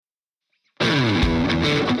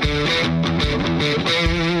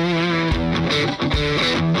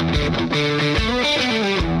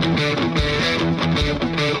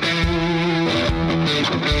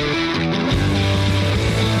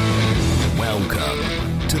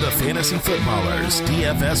the Fantasy Footballers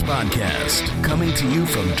DFS podcast, coming to you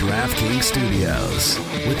from DraftKings Studios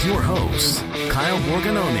with your hosts, Kyle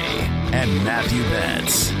Borgononi and Matthew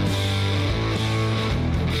Betts.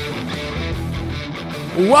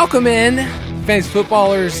 Welcome in, Fantasy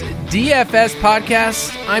Footballers DFS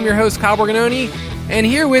podcast. I'm your host, Kyle Borgononi, and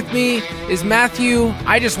here with me is Matthew.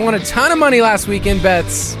 I just won a ton of money last weekend,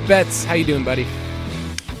 Betts. Betts, how you doing, buddy?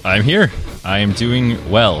 I'm here. I am doing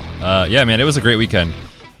well. Yeah, man, it was a great weekend.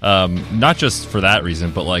 Not just for that reason,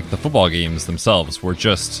 but like the football games themselves were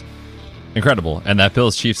just incredible. And that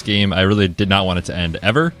Bills-Chiefs game, I really did not want it to end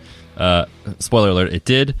ever. Spoiler alert, it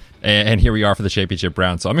did. And here we are for the championship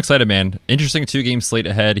round. So I'm excited, man. Interesting 2-game slate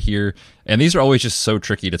ahead here. And these are always just so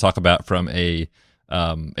tricky to talk about from a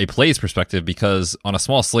plays perspective, because on a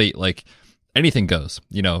small slate, like anything goes.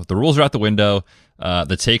 You know, the rules are out the window.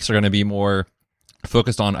 The takes are going to be more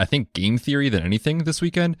focused on, I think, game theory than anything this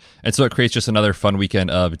weekend. And so it creates just another fun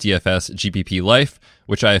weekend of DFS GPP life,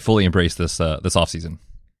 which I fully embrace this offseason.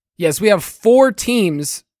 Yes, we have 4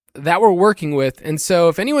 teams that we're working with. And so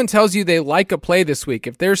if anyone tells you they like a play this week,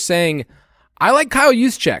 if they're saying, I like Kyle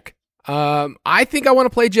Juszczyk, I think I want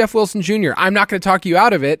to play Jeff Wilson Jr., I'm not going to talk you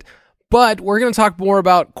out of it, but we're going to talk more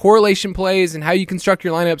about correlation plays and how you construct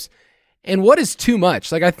your lineups and what is too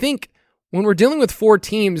much. Like, I think when we're dealing with 4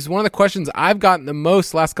 teams, one of the questions I've gotten the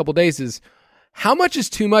most last couple of days is, how much is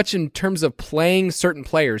too much in terms of playing certain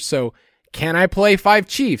players? So can I play 5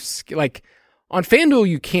 Chiefs? Like on FanDuel,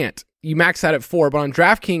 you can't. You max out at 4, but on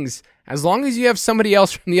DraftKings, as long as you have somebody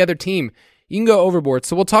else from the other team, you can go overboard.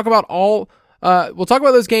 So we'll talk about we'll talk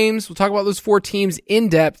about those games. We'll talk about those 4 teams in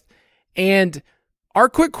depth. And our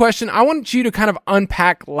quick question, I want you to kind of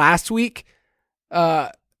unpack last week,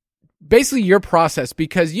 basically your process,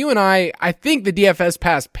 because you and I think the DFS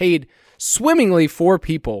pass paid swimmingly for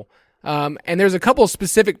people. And there's a couple of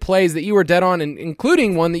specific plays that you were dead on, and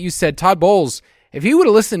including one that you said, Todd Bowles, if he would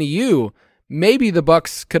have listened to you, maybe the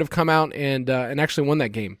Bucs could have come out and actually won that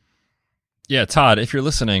game. Yeah, Todd, if you're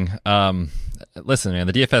listening, listen, man,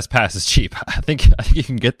 the DFS pass is cheap. I think you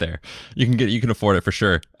can get there. You can afford it for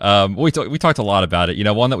sure. We talked a lot about it. You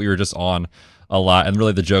know, one that we were just on a lot, and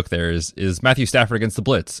really the joke there is Matthew Stafford against the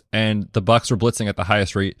blitz, and the Bucs were blitzing at the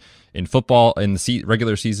highest rate in football in the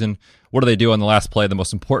regular season. What do they do on the last play, the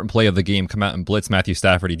most important play of the game? Come out and blitz Matthew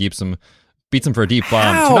Stafford. He beats him for a deep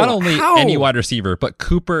bomb to not only any wide receiver, but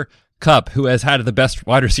Cooper Kupp, who has had the best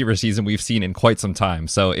wide receiver season we've seen in quite some time.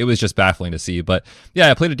 So it was just baffling to see. But yeah,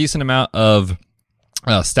 I played a decent amount of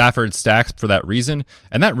Stafford stacks for that reason,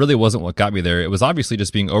 and that really wasn't what got me there. It was obviously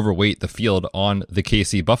just being overweight the field on the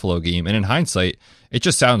KC Buffalo game, and in hindsight, it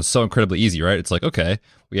just sounds so incredibly easy, right? It's like, okay,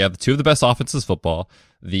 we have 2 of the best offenses football.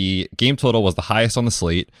 The game total was the highest on the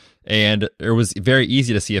slate, and it was very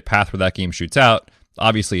easy to see a path where that game shoots out.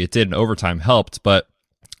 Obviously, it did, and overtime helped, but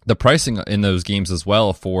the pricing in those games as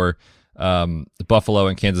well for Buffalo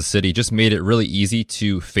and Kansas City just made it really easy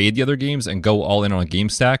to fade the other games and go all in on a game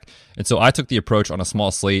stack. And so I took the approach on a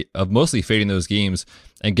small slate of mostly fading those games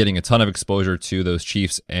and getting a ton of exposure to those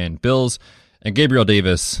Chiefs and Bills. And Gabriel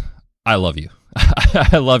Davis, I love you.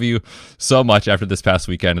 I love you so much after this past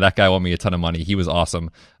weekend. That guy won me a ton of money. He was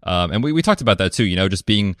awesome. And we talked about that too, you know, just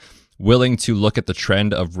being willing to look at the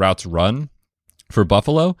trend of routes run for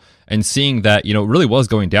Buffalo and seeing that, you know, it really was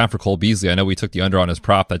going down for Cole Beasley. I know we took the under on his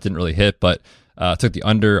prop. That didn't really hit, but took the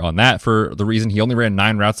under on that for the reason he only ran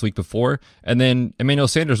 9 routes the week before. And then Emmanuel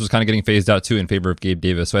Sanders was kind of getting phased out too in favor of Gabe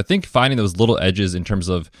Davis. So I think finding those little edges in terms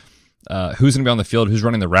of who's going to be on the field, who's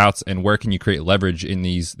running the routes, and where can you create leverage in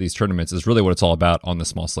these tournaments is really what it's all about on this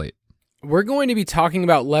small slate. We're going to be talking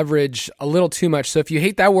about leverage a little too much. So if you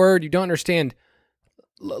hate that word, you don't understand,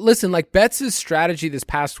 listen, like Betts' strategy this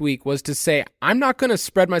past week was to say, I'm not going to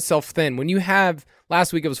spread myself thin. When you have,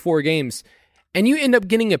 last week it was 4 games, and you end up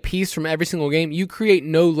getting a piece from every single game, you create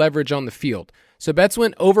no leverage on the field. So Betts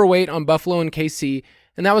went overweight on Buffalo and KC,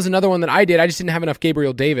 and that was another one that I did. I just didn't have enough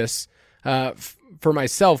Gabriel Davis for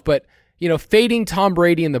myself. But, you know, fading Tom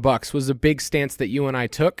Brady and the Bucs was a big stance that you and I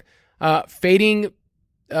took. Fading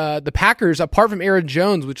the Packers, apart from Aaron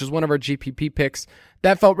Jones, which is one of our GPP picks,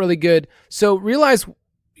 that felt really good. So realize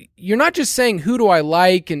you're not just saying, who do I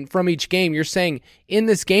like and from each game, you're saying in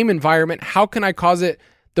this game environment, how can I cause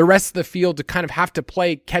the rest of the field to kind of have to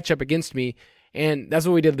play catch up against me? And that's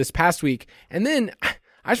what we did this past week. And then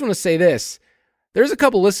I just want to say this. There's a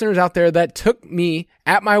couple listeners out there that took me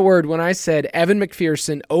at my word when I said Evan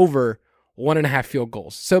McPherson over 1.5 field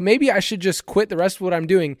goals. So maybe I should just quit the rest of what I'm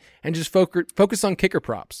doing and just focus on kicker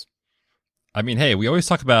props. I mean, hey, we always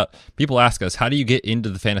talk about, people ask us, how do you get into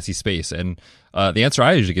the fantasy space? And the answer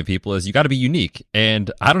I usually give people is you got to be unique.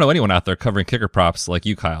 And I don't know anyone out there covering kicker props like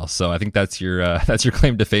you, Kyle. So I think that's your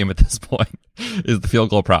claim to fame at this point is the field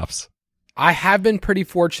goal props. I have been pretty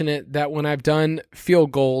fortunate that when I've done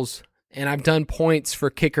field goals and I've done points for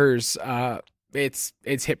kickers, it's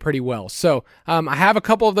hit pretty well. So I have a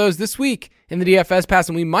couple of those this week in the DFS pass,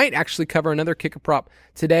 and we might actually cover another kicker prop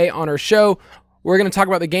today on our show. We're going to talk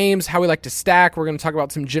about the games, how we like to stack. We're going to talk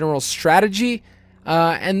about some general strategy,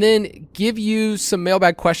 and then give you some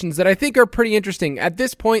mailbag questions that I think are pretty interesting at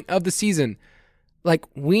this point of the season. Like,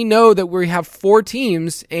 we know that we have 4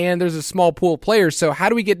 teams and there's a small pool of players. So how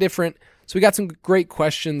do we get different? So we got some great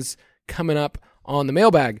questions coming up on the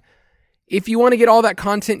mailbag. If you want to get all that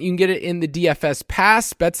content, you can get it in the DFS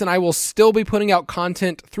Pass. Betts and I will still be putting out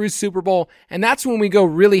content through Super Bowl, and that's when we go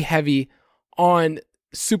really heavy on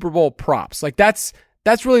Super Bowl props. Like, that's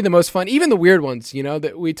really the most fun. Even the weird ones,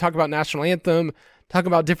 that we talk about national anthem, talk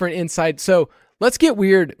about different insights. So let's get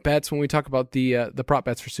weird, Betts, when we talk about the prop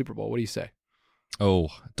bets for Super Bowl. What do you say? Oh,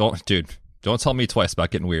 don't tell me twice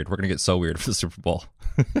about getting weird. We're going to get so weird for the Super Bowl.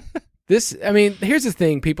 Here's the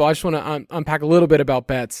thing, people. I just want to unpack a little bit about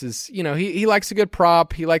Betts. Is he likes a good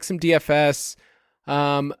prop. He likes some DFS.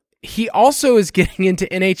 He also is getting into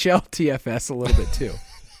NHL DFS a little bit too.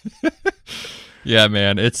 Yeah,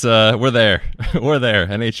 man. It's we're there. We're there.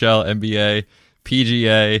 NHL, NBA,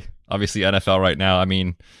 PGA, obviously NFL right now. I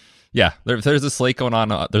mean, yeah, there's a slate going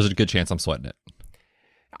on. There's a good chance I'm sweating it.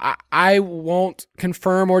 I won't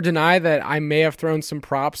confirm or deny that I may have thrown some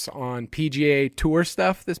props on PGA Tour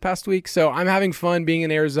stuff this past week. So I'm having fun being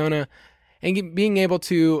in Arizona and being able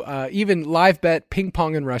to even live bet ping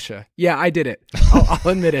pong in Russia. Yeah, I did it. I'll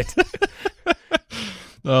admit it.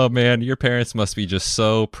 Oh, man, your parents must be just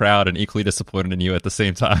so proud and equally disappointed in you at the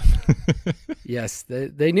same time. Yes,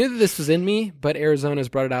 they knew that this was in me, but Arizona's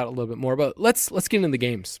brought it out a little bit more. But let's get into the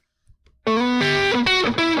games.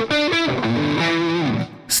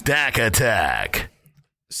 Stack Attack.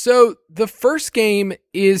 So the first game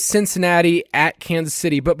is Cincinnati at Kansas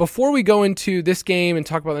City. But before we go into this game and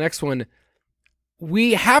talk about the next one,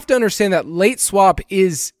 we have to understand that late swap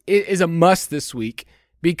is a must this week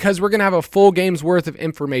because we're going to have a full game's worth of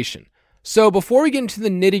information. So before we get into the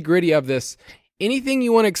nitty gritty of this, anything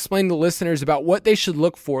you want to explain to listeners about what they should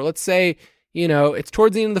look for? Let's say, it's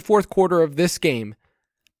towards the end of the fourth quarter of this game.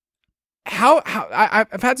 How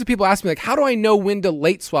I've had some people ask me, like, how do I know when to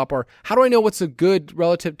late swap, or how do I know what's a good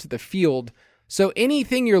relative to the field? So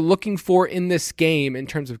anything you're looking for in this game in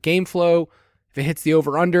terms of game flow, if it hits the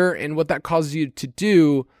over under, and what that causes you to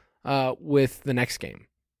do with the next game.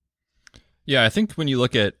 Yeah, I think when you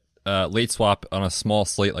look at late swap on a small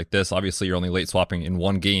slate like this, obviously you're only late swapping in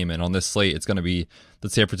one game, and on this slate it's going to be the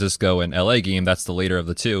San Francisco and LA game. That's the later of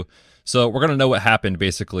the two. So we're going to know what happened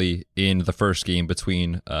basically in the first game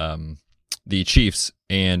between the Chiefs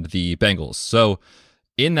and the Bengals. So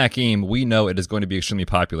in that game, we know it is going to be extremely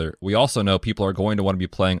popular. We also know people are going to want to be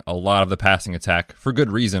playing a lot of the passing attack for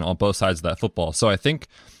good reason on both sides of that football. So I think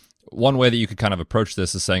one way that you could kind of approach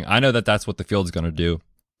this is saying, I know that that's what the field's going to do.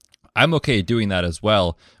 I'm okay doing that as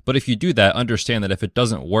well. But if you do that, understand that if it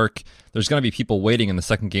doesn't work, there's going to be people waiting in the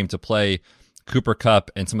second game to play Cooper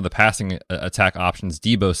Kupp and some of the passing attack options,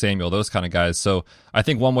 Deebo Samuel, those kind of guys. So I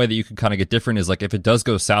think one way that you can kind of get different is, like, if it does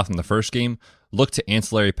go south in the first game, look to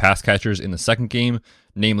ancillary pass catchers in the second game,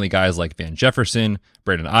 namely guys like Van Jefferson,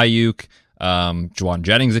 Brandon Ayuk, Juwan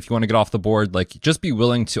Jennings, if you want to get off the board. Like, just be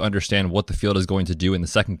willing to understand what the field is going to do in the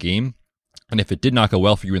second game. And if it did not go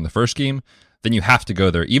well for you in the first game, then you have to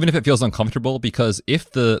go there, even if it feels uncomfortable, because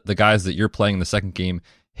if the guys that you're playing in the second game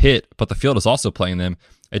hit, but the field is also playing them,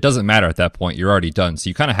 it doesn't matter at that point. You're already done. So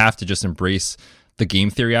you kind of have to just embrace the game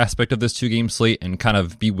theory aspect of this 2-game slate and kind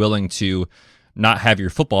of be willing to not have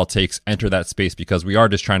your football takes enter that space, because we are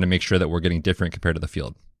just trying to make sure that we're getting different compared to the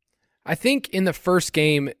field. I think in the first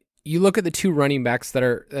game, you look at the two running backs that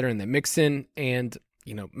are in the Mixon and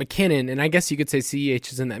McKinnon, and I guess you could say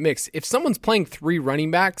CEH is in that mix. If someone's playing 3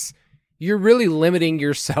 running backs, you're really limiting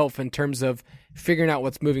yourself in terms of figuring out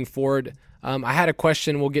what's moving forward. I had a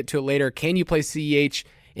question, we'll get to it later. Can you play CEH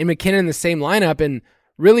and McKinnon in the same lineup? And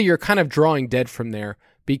really, you're kind of drawing dead from there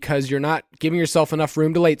because you're not giving yourself enough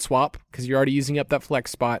room to late swap because you're already using up that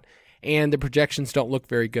flex spot, and the projections don't look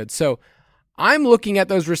very good. So I'm looking at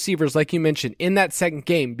those receivers, like you mentioned, in that second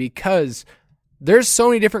game because there's so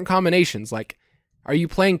many different combinations. Like, are you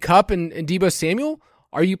playing Kupp and Deebo Samuel?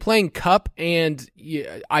 Are you playing Kupp and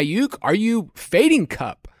Ayuk? Are you fading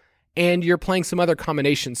Kupp and you're playing some other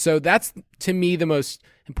combinations? So that's, to me, the most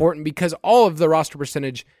important, because all of the roster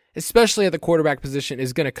percentage, especially at the quarterback position,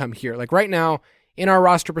 is going to come here. Like right now, in our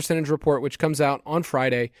roster percentage report, which comes out on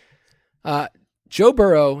Friday, Joe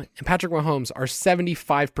Burrow and Patrick Mahomes are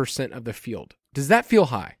 75% of the field. Does that feel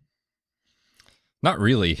high? Not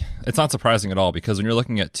really. It's not surprising at all because when you're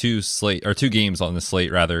looking at two games on the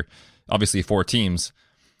slate, rather, obviously 4 teams,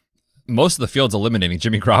 most of the field's eliminating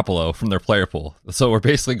Jimmy Garoppolo from their player pool. So we're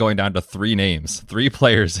basically going down to 3 names, 3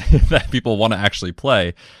 players that people want to actually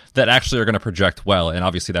play that actually are going to project well. And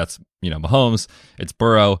obviously that's, Mahomes, it's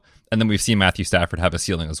Burrow, and then we've seen Matthew Stafford have a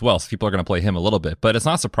ceiling as well. So people are going to play him a little bit, but it's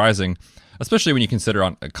not surprising, especially when you consider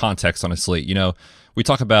on context on a slate. We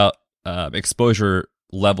talk about exposure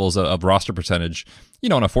levels of roster percentage,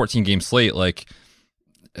 on a 14-game slate, like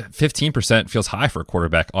 15% feels high for a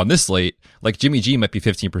quarterback. On this slate, like Jimmy G might be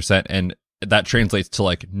 15%, and that translates to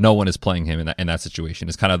like no one is playing him in that situation.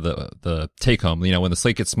 It's kind of the take home. When the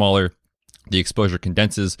slate gets smaller, the exposure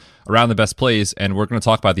condenses around the best plays, and we're going to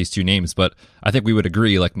talk about these 2 names, but I think we would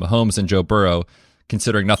agree like Mahomes and Joe Burrow,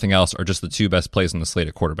 considering nothing else, are just the 2 best plays on the slate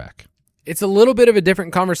at quarterback. It's a little bit of a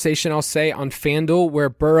different conversation, I'll say, on FanDuel, where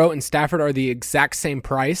Burrow and Stafford are the exact same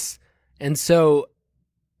price. And so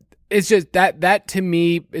it's just that to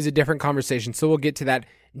me is a different conversation. So we'll get to that.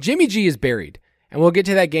 Jimmy G is buried, and we'll get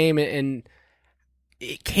to that game. And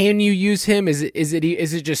can you use him? Is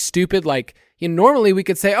it just stupid? Like, normally we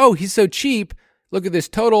could say, oh, he's so cheap. Look at this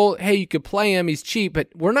total. Hey, you could play him. He's cheap, but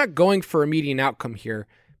we're not going for a median outcome here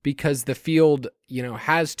because the field,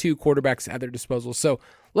 has 2 quarterbacks at their disposal. So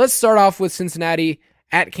let's start off with Cincinnati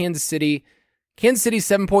at Kansas City. Kansas City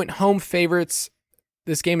 7-point home favorites.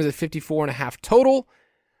 This game is at 54.5 total.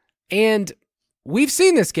 And we've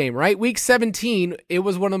seen this game, right? Week 17, it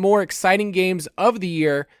was one of the more exciting games of the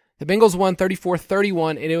year. The Bengals won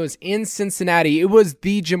 34-31, and it was in Cincinnati. It was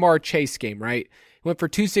the Ja'Marr Chase game, right? It went for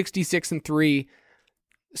 266 and 3.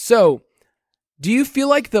 So, do you feel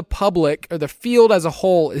like the public or the field as a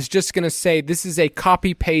whole is just going to say this is a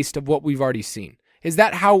copy-paste of what we've already seen? Is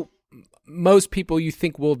that how most people you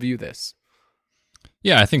think will view this?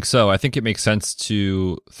 Yeah, I think so. I think it makes sense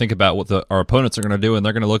to think about what our opponents are going to do, and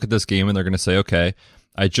they're going to look at this game and they're going to say, okay,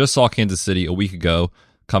 I just saw Kansas City a week ago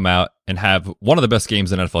come out and have one of the best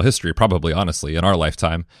games in NFL history, probably, honestly, in our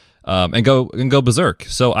lifetime, and go berserk.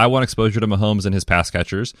 So I want exposure to Mahomes and his pass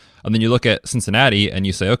catchers. And then you look at Cincinnati and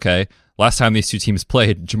you say, okay, last time these 2 teams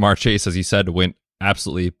played, Ja'Marr Chase, as you said, went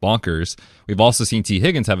absolutely bonkers. We've also seen T.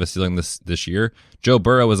 Higgins have a ceiling this year. Joe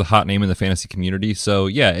Burrow is a hot name in the fantasy community. So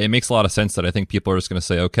yeah, it makes a lot of sense that I think people are just going to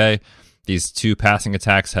say, okay, these 2 passing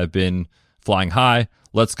attacks have been flying high.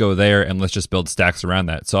 Let's go there and let's just build stacks around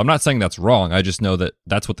that. So I'm not saying that's wrong. I just know that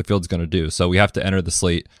that's what the field's going to do. So we have to enter the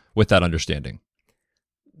slate with that understanding.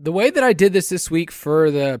 The way that I did this week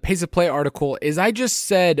for the Pace of Play article is I just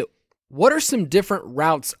said, what are some different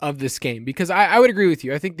routes of this game? Because I would agree with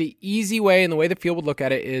you. I think the easy way and the way the field would look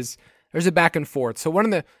at it is there's a back and forth. So one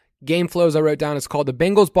of the game flows I wrote down is called the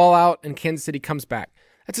Bengals ball out and Kansas City comes back.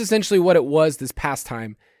 That's essentially what it was this past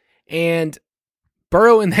time. And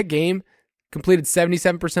Burrow in that game completed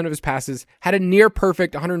 77% of his passes, had a near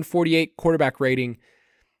perfect 148 quarterback rating.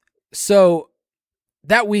 So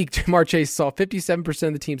that week, Ja'Marr Chase saw 57%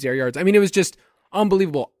 of the team's air yards. I mean, it was just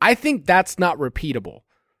unbelievable. I think that's not repeatable.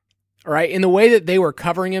 All right. In the way that they were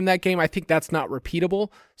covering him that game, I think that's not repeatable.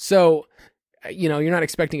 So, you're not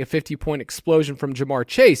expecting a 50-point explosion from Ja'Marr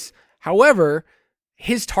Chase. However,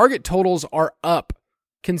 his target totals are up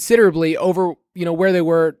considerably over, where they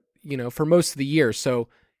were, for most of the year. So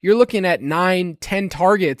you're looking at 9-10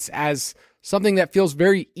 targets as something that feels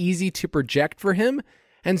very easy to project for him.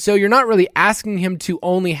 And so you're not really asking him to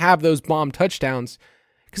only have those bomb touchdowns.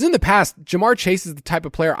 Because in the past, Ja'Marr Chase is the type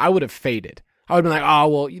of player I would have faded. I would have been like, oh,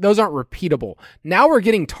 well, those aren't repeatable. Now we're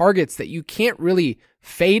getting targets that you can't really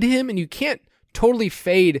fade him, and you can't totally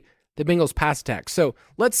fade the Bengals pass attack. So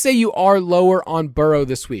let's say you are lower on Burrow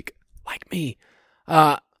this week, like me.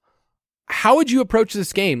 How would you approach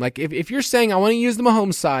this game? Like if you're saying I want to use the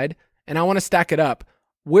Mahomes side and I want to stack it up,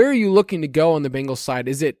 where are you looking to go on the Bengals side?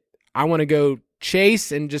 Is it I want to go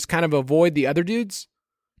Chase and just kind of avoid the other dudes?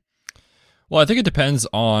 Well, I think it depends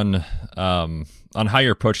on how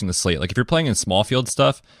you're approaching the slate. Like if you're playing in small field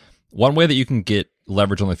stuff, one way that you can get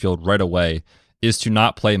leverage on the field right away is to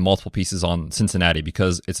not play multiple pieces on Cincinnati,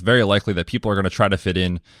 because it's very likely that people are going to try to fit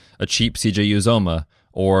in a cheap CJ Uzomah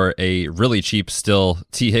or a really cheap still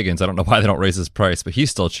T. Higgins. I don't know why they don't raise his price, but he's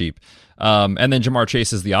still cheap. And then Ja'Marr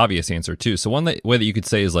Chase is the obvious answer too. So one way that you could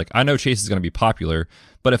say is like, I know Chase is going to be popular,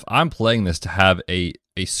 but if I'm playing this to have a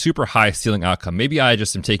super high ceiling outcome, maybe I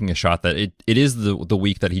just am taking a shot that it is the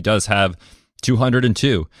week that he does have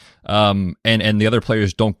 202, and the other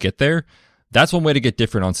players don't get there, That's one way to get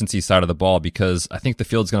different on Cincy's side of the ball, because I think the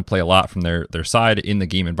field's going to play a lot from their side in the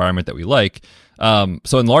game environment that we like.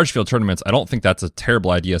 So in large field tournaments, I don't think that's a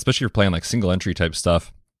terrible idea, especially if you're playing like single entry type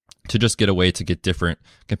stuff, to just get a way to get different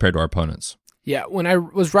compared to our opponents. Yeah, when I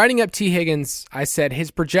was writing up T. Higgins, I said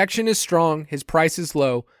his projection is strong, his price is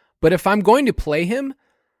low, but if I'm going to play him,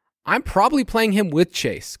 I'm probably playing him with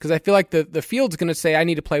Chase, because I feel like the field's going to say I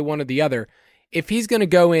need to play one or the other. If he's going to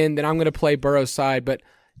go in, then I'm going to play Burrow's side, but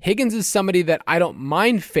Higgins is somebody that I don't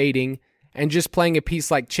mind fading and just playing a piece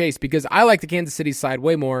like Chase, because I like the Kansas City side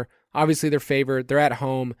way more. Obviously, they're favored. They're at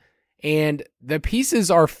home. And the pieces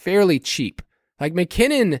are fairly cheap. Like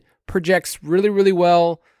McKinnon projects really, really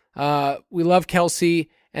well. We love Kelsey.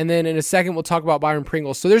 And then in a second, we'll talk about Byron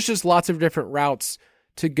Pringle. So there's just lots of different routes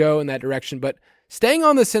to go in that direction. But staying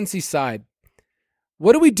on the Cincy side,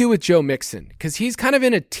 what do we do with Joe Mixon? Because he's kind of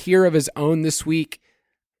in a tier of his own this week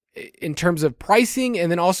in terms of pricing,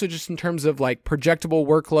 and then also just in terms of like projectable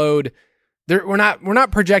workload. We're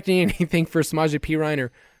not projecting anything for Samaje Perine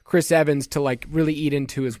or Chris Evans to like really eat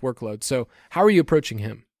into his workload. So how are you approaching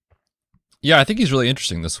him? Yeah, I think he's really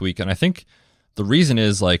interesting this week, and I think the reason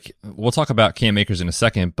is, like, we'll talk about Cam Akers in a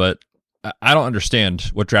second, but I don't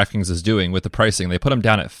understand what DraftKings is doing with the pricing. They put him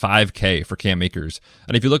down at $5K for Cam Akers,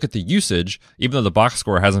 and if you look at the usage, even though the box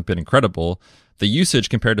score hasn't been incredible, the usage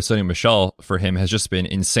compared to Sony Michel for him has just been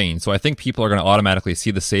insane. So I think people are going to automatically see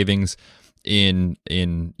the savings in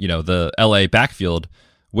the LA backfield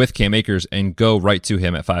with Cam Akers and go right to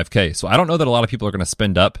him at $5K. So I don't know that a lot of people are going to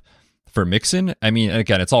spend up for Mixon. I mean,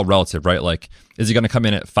 again, it's all relative, right? Like, is he going to come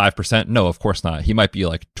in at 5%? No, of course not. He might be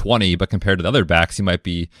like 20, but compared to the other backs, he might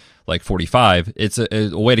be like 45. It's a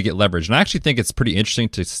way to get leverage. And I actually think it's pretty interesting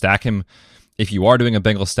to stack him if you are doing a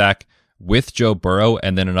Bengal stack with Joe Burrow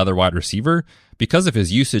and then another wide receiver, because of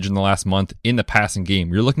his usage in the last month in the passing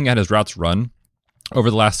game. You're looking at his routes run over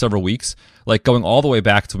the last several weeks, like going all the way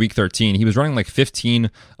back to week 13, he was running like 15,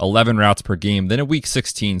 11 routes per game. Then in week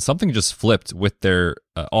 16, something just flipped with their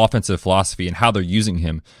offensive philosophy and how they're using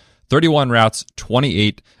him. 31 routes,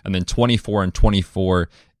 28, and then 24 and 24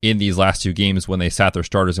 in these last two games when they sat their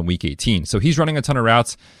starters in week 18. So he's running a ton of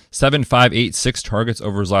routes, 7, 5, 8, 6 targets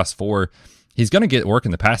over his last 4. He's going to get work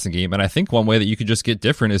in the passing game, and I think one way that you could just get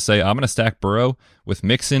different is say, I'm going to stack Burrow with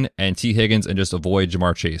Mixon and T. Higgins and just avoid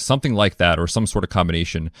Jamar Chase, something like that, or some sort of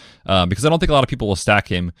combination, because I don't think a lot of people will stack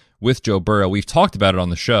him with Joe Burrow. We've talked about it on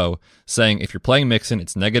the show, saying if you're playing Mixon,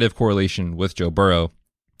 it's negative correlation with Joe Burrow,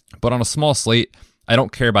 but on a small slate, I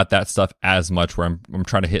don't care about that stuff as much, where I'm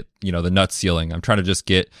trying to hit the nut ceiling. I'm trying to just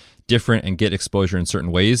get different and get exposure in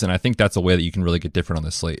certain ways, and I think that's a way that you can really get different on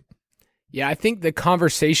this slate. Yeah, I think the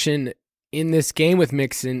conversation in this game with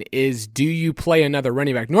Mixon is, do you play another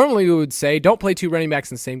running back? Normally we would say don't play two running backs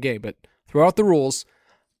in the same game, but throw out the rules.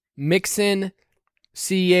 Mixon,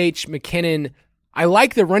 CEH, McKinnon, I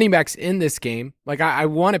like the running backs in this game. Like I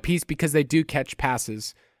want a piece because they do catch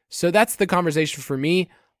passes. So that's the conversation for me.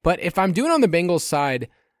 But if I'm doing on the Bengals side,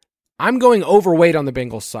 I'm going overweight on the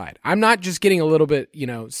Bengals side. I'm not just getting a little bit,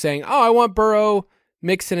 saying, oh, I want Burrow,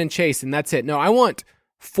 Mixon, and Chase, and that's it. No, I want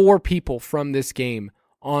 4 people from this game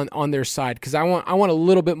on their side, because I want a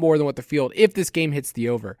little bit more than what the field, if this game hits the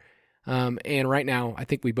over. And right now, I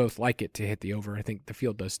think we both like it to hit the over. I think the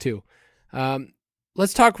field does too.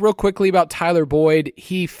 Let's talk real quickly about Tyler Boyd.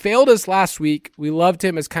 He failed us last week. We loved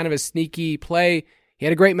him as kind of a sneaky play. He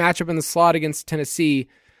had a great matchup in the slot against Tennessee.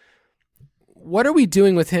 What are we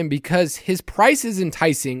doing with him? Because his price is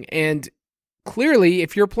enticing, and clearly,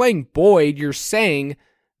 if you're playing Boyd, you're saying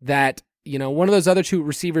that one of those other 2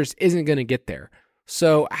 receivers isn't going to get there.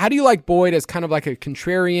 So how do you like Boyd as kind of like a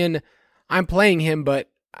contrarian? I'm playing him, but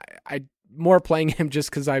I more playing him just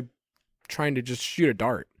because I'm trying to just shoot a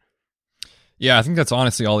dart. Yeah, I think that's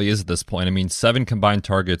honestly all he is at this point. I mean, 7 combined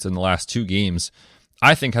targets in the last 2 games,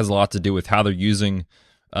 I think has a lot to do with how they're using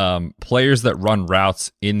players that run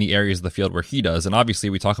routes in the areas of the field where he does. And obviously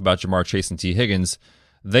we talk about Jamar Chase and T. Higgins.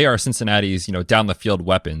 They are Cincinnati's, down the field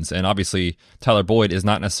weapons. And obviously Tyler Boyd is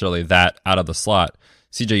not necessarily that out of the slot.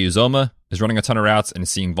 CJ Uzomah is running a ton of routes and is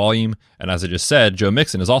seeing volume. And as I just said, Joe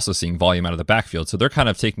Mixon is also seeing volume out of the backfield. So they're kind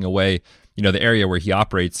of taking away, the area where he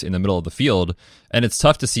operates in the middle of the field. And it's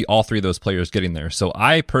tough to see all 3 of those players getting there. So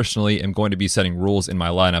I personally am going to be setting rules in my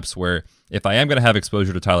lineups where if I am going to have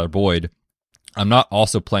exposure to Tyler Boyd, I'm not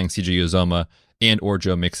also playing CJ Uzomah and or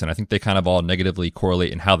Joe Mixon. I think they kind of all negatively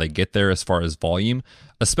correlate in how they get there as far as volume,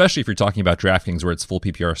 especially if you're talking about DraftKings where it's full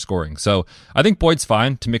PPR scoring. So I think Boyd's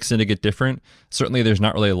fine to mix in to get different. Certainly there's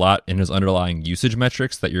not really a lot in his underlying usage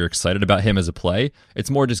metrics that you're excited about him as a play. It's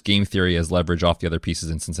more just game theory as leverage off the other pieces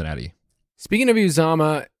in Cincinnati. Speaking of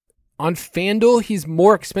Uzomah, On FanDuel, he's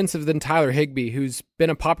more expensive than Tyler Higbee, who's been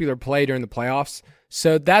a popular play during the playoffs.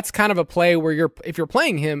 So that's kind of a play where if you're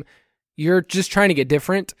playing him, you're just trying to get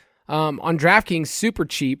different. On DraftKings, super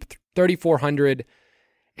cheap, $3,400.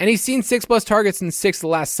 And he's seen 6+ targets in 6 of the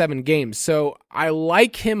last 7 games. So I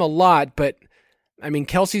like him a lot, but I mean,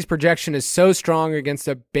 Kelce's projection is so strong against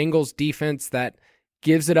a Bengals defense that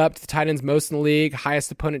gives it up to the tight ends most in the league,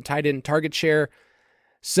 highest opponent tight end target share.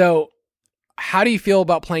 So how do you feel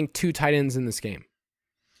about playing 2 tight ends in this game?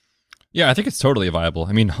 Yeah, I think it's totally viable.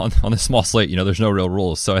 I mean, on this small slate, there's no real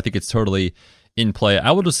rules, so I think it's totally in play.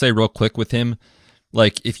 I will just say real quick with him,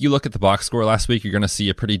 like if you look at the box score last week, you're going to see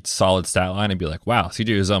a pretty solid stat line and be like, wow,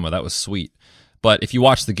 CJ Uzomah, that was sweet. But if you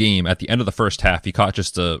watch the game, at the end of the first half, he caught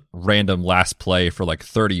just a random last play for like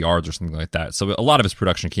 30 yards or something like that. So a lot of his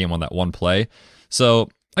production came on that one play. So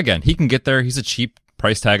again, he can get there. He's a cheap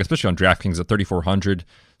price tag, especially on DraftKings at $3,400.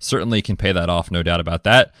 Certainly can pay that off, no doubt about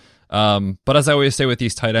that. But as I always say with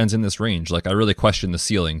these tight ends in this range, like I really question the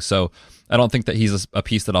ceiling. So I don't think that he's a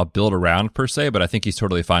piece that I'll build around per se, but I think he's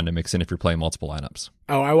totally fine to mix in if you're playing multiple lineups.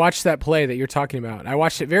 Oh, I watched that play that you're talking about. I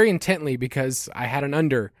watched it very intently because I had an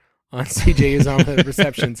under on CJ Uzomah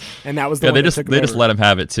receptions, and that was the one they just let him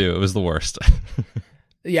have it too. It was the worst.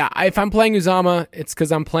 Yeah, if I'm playing Uzomah, it's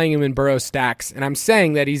because I'm playing him in Burrow stacks, and I'm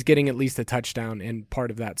saying that he's getting at least a touchdown and part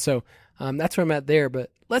of that. So that's where I'm at there.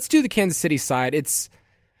 But let's do the Kansas City side. It's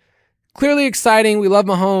clearly exciting. We love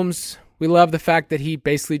Mahomes. We love the fact that he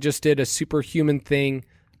basically just did a superhuman thing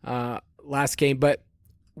last game. But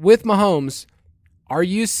with Mahomes, are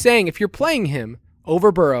you saying if you're playing him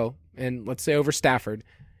over Burrow and let's say over Stafford,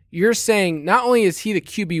 you're saying not only is he the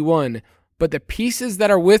QB1, but the pieces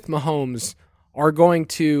that are with Mahomes are going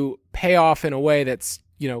to pay off in a way that's,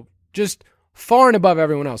 just far and above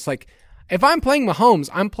everyone else. Like, if I'm playing Mahomes,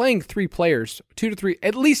 I'm playing 3 players, 2 to 3,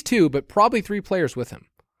 at least 2, but probably 3 players with him.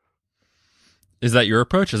 Is that your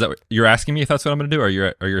approach? Is that what you're asking me if that's what I'm going to do, or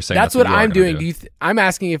you're saying that's what I'm doing? I'm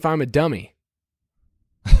asking if I'm a dummy.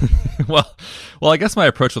 well, I guess my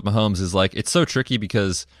approach with Mahomes is like it's so tricky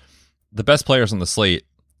because the best players on the slate,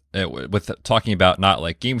 with talking about not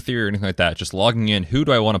like game theory or anything like that, just logging in, who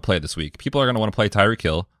do I want to play this week? People are going to want to play Tyreek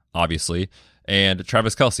Hill, obviously, and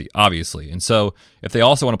Travis Kelce, obviously. And so if they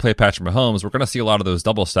also want to play Patrick Mahomes, we're going to see a lot of those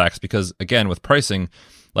double stacks because, again, with pricing,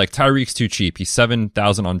 like Tyreek's too cheap. He's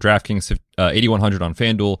 $7,000 on DraftKings, $8,100 on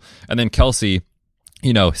FanDuel, and then Kelce,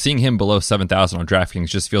 seeing him below $7,000 on DraftKings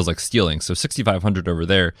just feels like stealing. So $6,500 over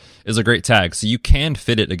there is a great tag. So you can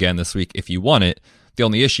fit it again this week if you want it. The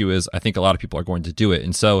only issue is I think a lot of people are going to do it.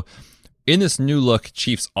 And so in this new look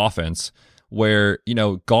Chiefs offense where,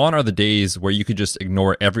 gone are the days where you could just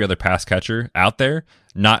ignore every other pass catcher out there,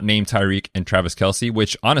 not name Tyreek and Travis Kelce,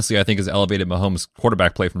 which honestly I think has elevated Mahomes'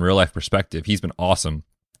 quarterback play from a real life perspective. He's been awesome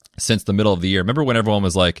since the middle of the year. Remember when everyone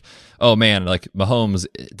was like, oh man, like Mahomes,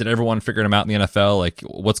 did everyone figure him out in the NFL? Like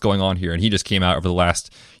what's going on here? And he just came out over the last,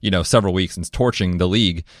 several weeks and torching the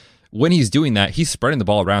league. When he's doing that, he's spreading the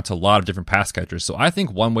ball around to a lot of different pass catchers. So I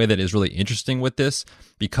think one way that is really interesting with this,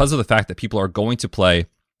 because of the fact that people are going to play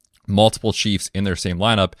multiple Chiefs in their same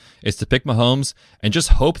lineup, is to pick Mahomes and just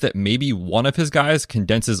hope that maybe one of his guys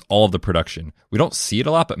condenses all of the production. We don't see it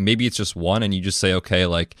a lot, but maybe it's just one and you just say, okay,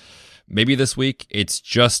 like maybe this week it's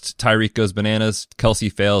just Tyreek goes bananas,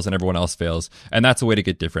 Kelce fails, and everyone else fails. And that's a way to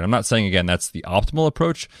get different. I'm not saying, again, that's the optimal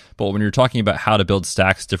approach, but when you're talking about how to build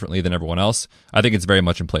stacks differently than everyone else, I think it's very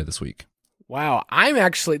much in play this week. Wow. I'm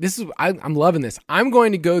loving this. I'm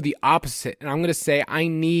going to go the opposite, and I'm going to say I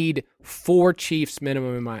need 4 Chiefs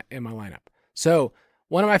minimum in my lineup. So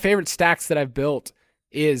one of my favorite stacks that I've built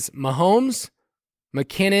is Mahomes,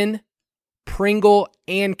 McKinnon, Pringle,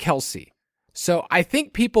 and Kelce. So I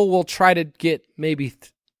think people will try to get maybe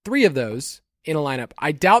 3 of those in a lineup.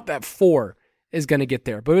 I doubt that 4 is going to get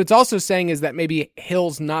there. But what it's also saying is that maybe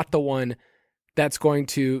Hill's not the one that's going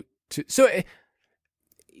to. So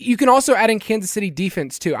you can also add in Kansas City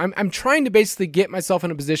defense too. I'm trying to basically get myself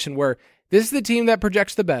in a position where this is the team that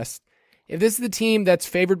projects the best. If this is the team that's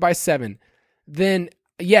favored by 7, then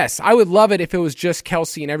yes, I would love it if it was just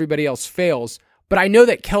Kelce and everybody else fails. But I know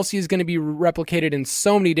that Kelce is going to be replicated in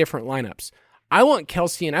so many different lineups. I want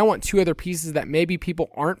Kelce and I want 2 other pieces that maybe people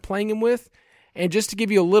aren't playing him with. And just to give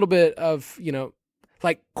you a little bit of,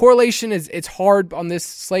 like correlation it's hard on this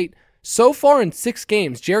slate. So far in 6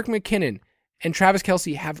 games, Jerick McKinnon and Travis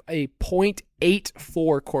Kelce have a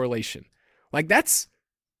 0.84 correlation. Like that's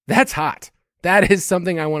hot. That is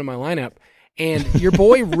something I want in my lineup. And your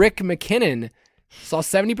boy Rick McKinnon saw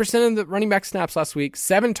 70% of the running back snaps last week,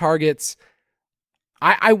 7 targets.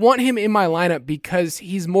 I want him in my lineup because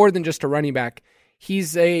he's more than just a running back.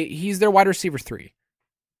 He's their wide receiver 3.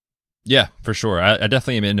 Yeah, for sure. I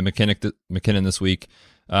definitely am into McKinnon this week.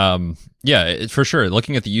 For sure.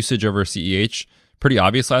 Looking at the usage over CEH, pretty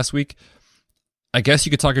obvious last week. I guess you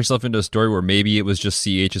could talk yourself into a story where maybe it was just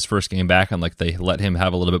CEH's first game back and like they let him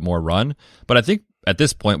have a little bit more run. But I think at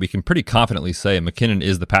this point we can pretty confidently say McKinnon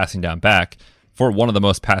is the passing down back for one of the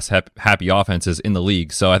most pass happy offenses in the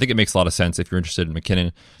league. So I think it makes a lot of sense if you're interested in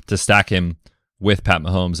McKinnon to stack him with Pat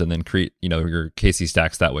Mahomes and then create, your KC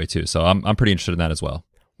stacks that way too. So I'm pretty interested in that as well.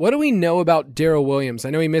 What do we know about Darrell Williams? I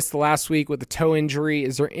know he missed the last week with the toe injury.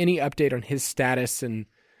 Is there any update on his status? And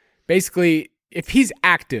basically, if he's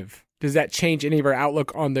active, does that change any of our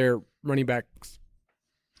outlook on their running backs?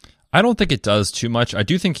 I don't think it does too much. I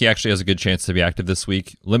do think he actually has a good chance to be active this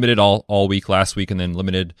week. Limited all week last week and then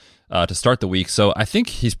limited to start the week. So I think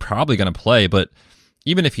he's probably going to play. But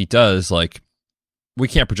even if he does, we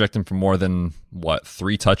can't project him for more than,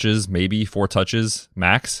 3 touches, maybe 4 touches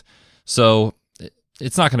max. So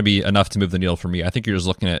it's not going to be enough to move the needle for me. I think you're just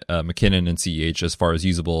looking at McKinnon and CEH as far as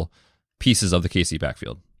usable pieces of the KC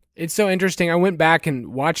backfield. It's so interesting. I went back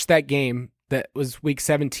and watched that game that was week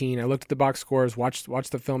 17. I looked at the box scores, watched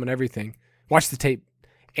the film and everything, watched the tape.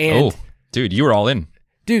 And dude, you were all in.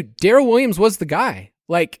 Dude, Darrell Williams was the guy.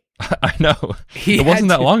 I know. It wasn't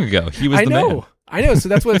that long ago. He was the man. I know. So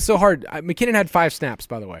that's why it's so hard. McKinnon had 5 snaps,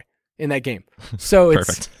 by the way, in that game. So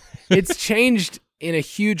it's changed in a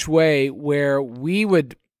huge way where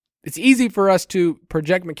it's easy for us to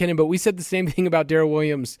project McKinnon, but we said the same thing about Darrell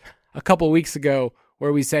Williams a couple of weeks ago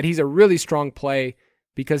where we said he's a really strong play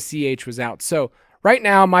because CH was out. So right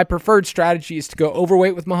now, my preferred strategy is to go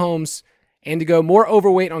overweight with Mahomes and to go more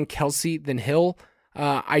overweight on Kelsey than Hill.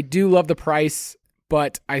 I do love the price,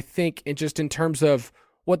 but I think in terms of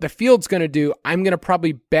what the field's going to do, I'm going to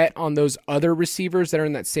probably bet on those other receivers that are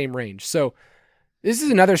in that same range. So this is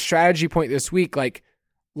another strategy point this week.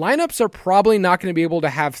 Lineups are probably not going to be able to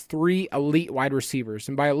have 3 elite wide receivers.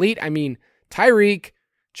 And by elite, I mean Tyreek,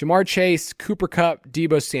 Jamar Chase, Cooper Kupp,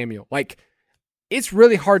 Deebo Samuel. It's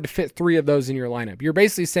really hard to fit 3 of those in your lineup. You're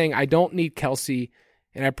basically saying, I don't need Kelsey,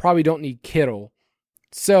 and I probably don't need Kittle.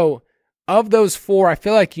 So of those 4, I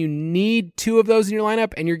feel like you need 2 of those in your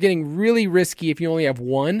lineup, and you're getting really risky if you only have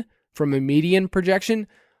 1 from a median projection.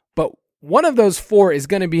 But one of those 4 is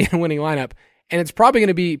going to be in a winning lineup, and it's probably going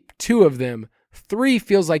to be 2 of them. 3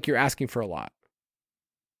 feels like you're asking for a lot.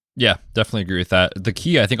 Yeah, definitely agree with that. The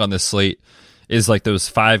key, I think, on this slate is those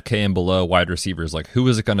 5K and below wide receivers. Who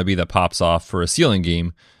is it going to be that pops off for a ceiling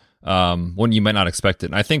game when you might not expect it?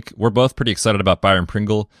 And I think we're both pretty excited about Byron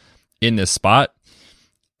Pringle in this spot.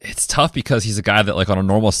 It's tough because he's a guy that on a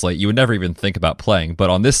normal slate, you would never even think about playing. But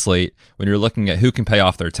on this slate, when you're looking at who can pay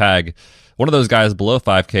off their tag, one of those guys below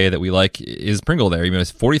 5K that we like is Pringle there.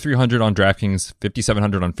 It's 4,300 on DraftKings,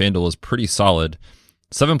 5,700 on FanDuel is pretty solid.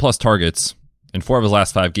 7+ targets in 4 of his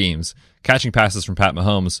last 5 games, catching passes from Pat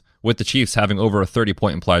Mahomes, with the Chiefs having over a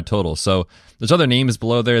 30-point implied total. So there's other names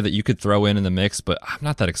below there that you could throw in the mix, but I'm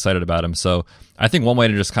not that excited about him. So I think one way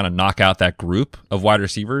to just kind of knock out that group of wide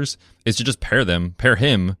receivers is to just pair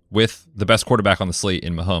him with the best quarterback on the slate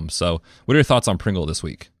in Mahomes. So what are your thoughts on Pringle this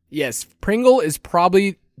week? Yes, Pringle is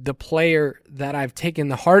probably the player that I've taken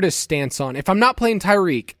the hardest stance on. If I'm not playing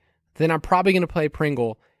Tyreek, then I'm probably going to play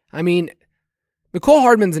Pringle. I mean, Mecole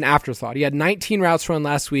Hardman's an afterthought. He had 19 routes run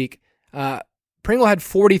last week. Pringle had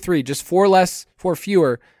 43, just 4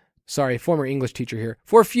 fewer. Sorry, former English teacher here.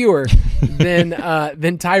 4 fewer than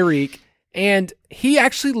Tyreek, and he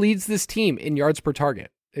actually leads this team in yards per target.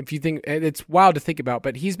 If you think it's wild to think about,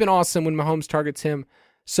 but he's been awesome when Mahomes targets him.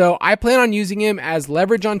 So I plan on using him as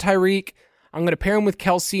leverage on Tyreek. I'm going to pair him with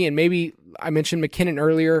Kelsey, and maybe I mentioned McKinnon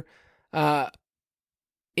earlier.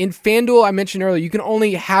 In FanDuel, I mentioned earlier, you can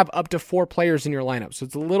only have up to 4 players in your lineup, so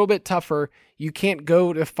it's a little bit tougher. You can't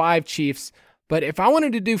go to 5 Chiefs. But if I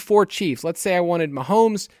wanted to do 4 Chiefs, let's say I wanted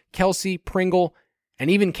Mahomes, Kelsey, Pringle, and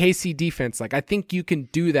even KC defense, I think you can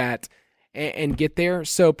do that and get there.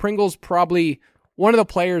 So Pringle's probably one of the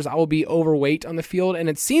players I will be overweight on the field. And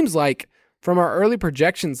it seems like from our early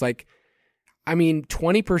projections, 20%,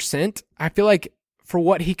 I feel like for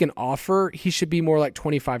what he can offer, he should be more like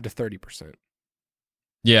 25 to 30%.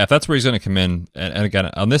 Yeah, if that's where he's going to come in. And again,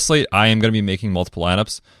 on this slate, I am going to be making multiple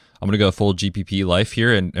lineups. I'm going to go full GPP life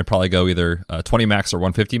here and probably go either 20 max or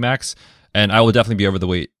 150 max. And I will definitely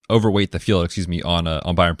be overweight the field,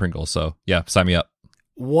 on Byron Pringle. So yeah, sign me up.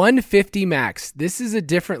 150 max. This is a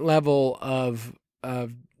different level of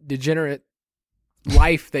degenerate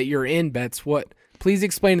life that you're in, Betts. Please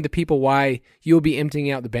explain to the people why you'll be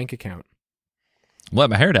emptying out the bank account.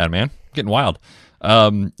 Let my hair down, man. Getting wild.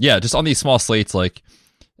 Just on these small slates,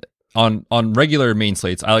 on regular main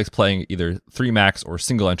slates, I like playing either 3 max or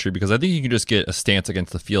single entry because I think you can just get a stance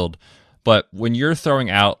against the field. But when you're throwing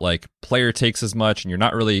out like player takes as much and you're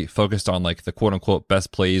not really focused on like the quote unquote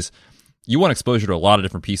best plays, you want exposure to a lot of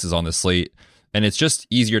different pieces on this slate. And it's just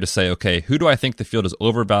easier to say, okay, who do I think the field is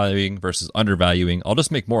overvaluing versus undervaluing? I'll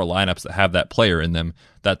just make more lineups that have that player in them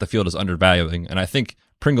that the field is undervaluing. And I think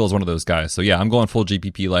Pringle is one of those guys. So yeah, I'm going full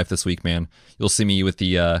GPP life this week, man. You'll see me with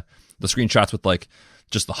the screenshots with like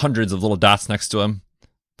just the hundreds of little dots next to them.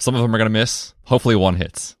 Some of them are going to miss. Hopefully one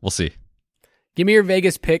hits. We'll see. Give me your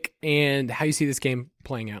Vegas pick and how you see this game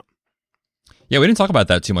playing out. Yeah, we didn't talk about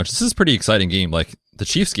that too much. This is a pretty exciting game. Like the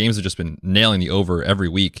Chiefs games have just been nailing the over every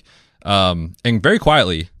week. And very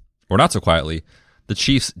quietly, or not so quietly, the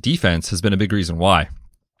Chiefs defense has been a big reason why.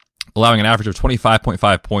 Allowing an average of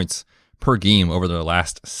 25.5 points per game over their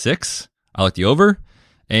last 6. I like the over.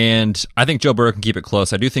 And I think Joe Burrow can keep it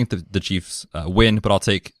close. I do think the Chiefs win, but I'll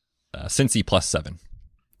take Cincy +7.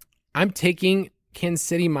 I'm taking Kansas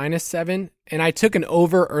City -7, and I took an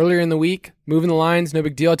over earlier in the week. Moving the lines, no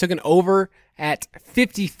big deal. I took an over at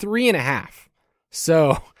 53.5.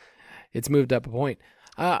 So it's moved up a point.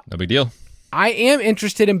 No big deal. I am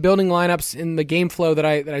interested in building lineups in the game flow that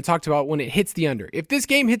I talked about when it hits the under. If this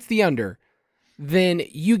game hits the under, then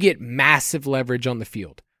you get massive leverage on the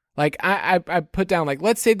field. Like I put down, like,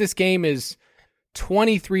 let's say this game is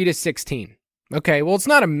 23-16. Okay, well, it's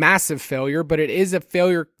not a massive failure, but it is a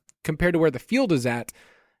failure compared to where the field is at.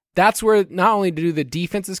 That's where not only do the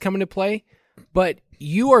defenses come into play, but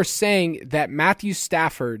you are saying that Matthew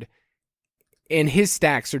Stafford and his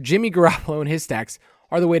stacks, or Jimmy Garoppolo and his stacks,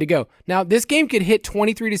 are the way to go. Now, this game could hit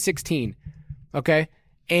 23-16, okay?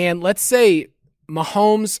 And let's say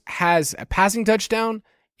Mahomes has a passing touchdown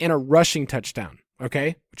and a rushing touchdown,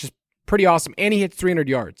 okay? Which is pretty awesome. And he hits 300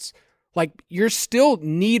 yards. Like, you still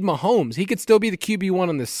need Mahomes. He could still be the QB1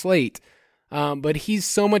 on the slate, but he's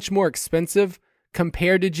so much more expensive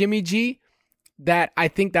compared to Jimmy G that I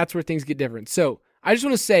think that's where things get different. So I just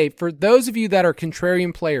want to say, for those of you that are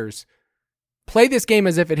contrarian players, play this game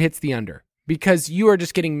as if it hits the under, because you are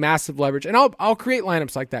just getting massive leverage. And I'll create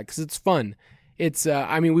lineups like that because it's fun. It's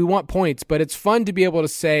we want points, but it's fun to be able to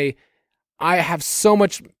say, I have so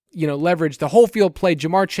much, leverage. The whole field played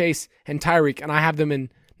Jamar Chase and Tyreek, and I have them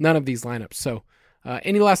in none of these lineups. So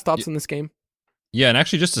any last thoughts on this game? Yeah, and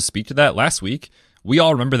actually just to speak to that, last week, we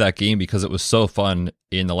all remember that game because it was so fun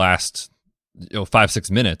in the last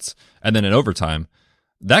 5-6 minutes, and then in overtime.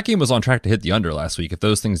 That game was on track to hit the under last week if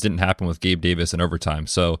those things didn't happen with Gabe Davis in overtime.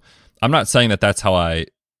 So I'm not saying that that's how I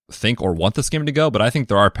think or want this game to go, but I think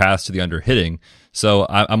there are paths to the under hitting. So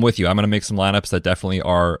I'm with you. I'm going to make some lineups that definitely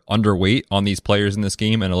are underweight on these players in this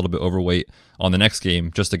game and a little bit overweight on the next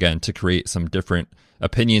game, just again to create some different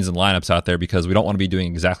opinions and lineups out there, because we don't want to be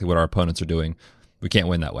doing exactly what our opponents are doing. We can't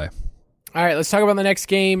win that way. All right, let's talk about the next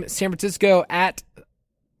game. San Francisco at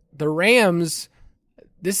the Rams.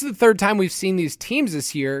 This is the third time we've seen these teams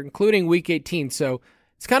this year, including Week 18. So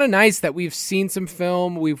it's kind of nice that we've seen some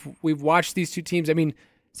film. We've watched these two teams. I mean,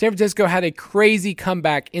 San Francisco had a crazy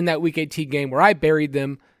comeback in that Week 18 game where I buried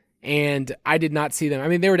them, and I did not see them. I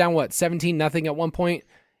mean, they were down, 17-0 at one point,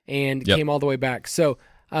 and came all the way back. So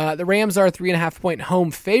the Rams are 3.5-point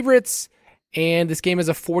home favorites, and this game is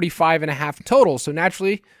a 45.5 total. So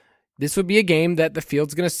naturally, this would be a game that the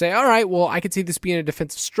field's going to say, all right, well, I could see this being a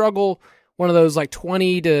defensive struggle, one of those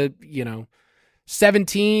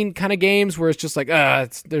 20-17 kind of games where it's just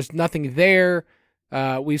there's nothing there.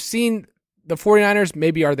 We've seen the 49ers,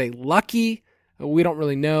 maybe are they lucky? We don't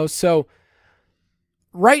really know. So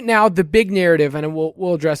right now, the big narrative, and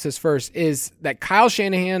we'll address this first, is that Kyle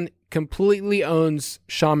Shanahan completely owns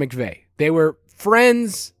Sean McVay. They were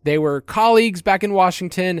friends, they were colleagues back in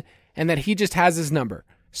Washington, and that he just has his number.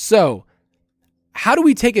 So how do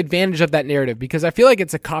we take advantage of that narrative? Because I feel like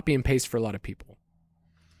it's a copy and paste for a lot of people.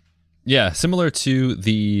 Yeah, similar to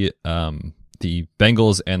the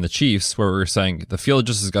Bengals and the Chiefs, where we're saying the field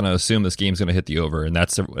just is going to assume this game's going to hit the over, and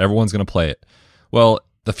that's everyone's going to play it. Well,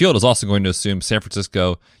 the field is also going to assume San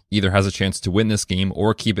Francisco either has a chance to win this game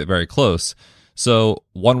or keep it very close. So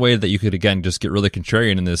one way that you could, again, just get really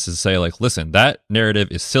contrarian in this is say, listen, that narrative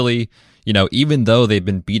is silly. Even though they've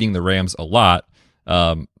been beating the Rams a lot,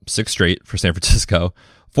 6 straight for San Francisco,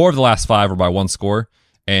 4 of the last 5 were by 1 score,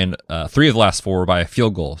 and 3 of the last 4 were by a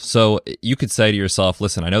field goal. So you could say to yourself,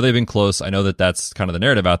 listen, I know they've been close. I know that that's kind of the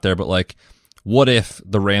narrative out there, but what if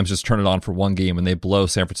the Rams just turn it on for one game and they blow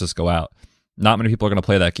San Francisco out? Not many people are going to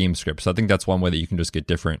play that game script. So I think that's one way that you can just get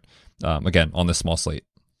different, again, on this small slate.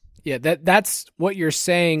 Yeah, that's what you're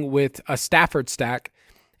saying with a Stafford stack.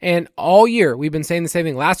 And all year, we've been saying the same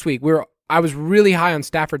thing. Last week, I was really high on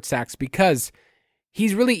Stafford stacks because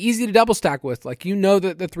he's really easy to double stack with. Like, you know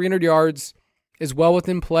that the 300 yards is well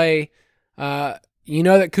within play. You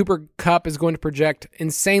know that Cooper Kupp is going to project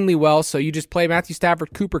insanely well, so you just play Matthew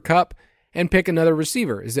Stafford, Cooper Kupp, and pick another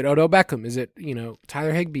receiver. Is it Odell Beckham? Is it,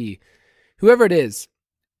 Tyler Higbee? Whoever it is.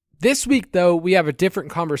 This week, though, we have a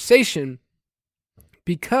different conversation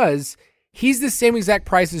because he's the same exact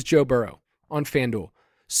price as Joe Burrow on FanDuel.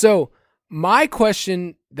 So my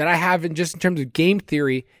question that I have in terms of game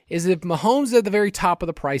theory is if Mahomes is at the very top of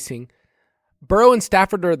the pricing, Burrow and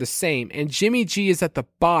Stafford are the same, and Jimmy G is at the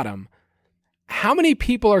bottom, how many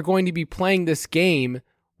people are going to be playing this game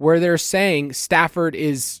where they're saying Stafford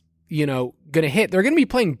is, going to hit? They're going to be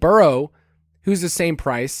playing Burrow, who's the same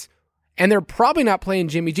price, and they're probably not playing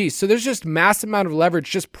Jimmy G. So there's just massive amount of leverage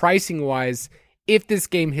just pricing-wise if this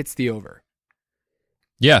game hits the over.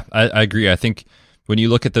 Yeah, I agree. I think when you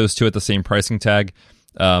look at those two at the same pricing tag,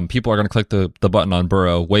 people are going to click the button on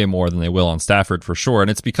Burrow way more than they will on Stafford for sure.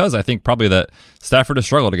 And it's because I think probably that Stafford has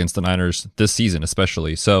struggled against the Niners this season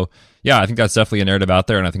especially. So yeah, I think that's definitely a narrative out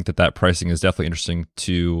there. And I think that pricing is definitely interesting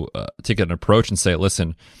to take an approach and say,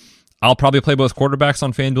 listen, I'll probably play both quarterbacks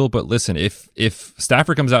on FanDuel, but listen, if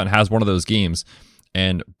Stafford comes out and has one of those games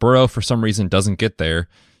and Burrow for some reason doesn't get there,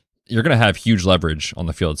 you're going to have huge leverage on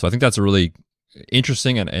the field. So I think that's a really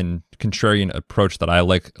interesting and contrarian approach that I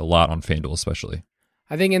like a lot on FanDuel especially.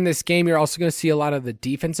 I think in this game, you're also going to see a lot of the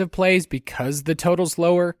defensive plays because the total's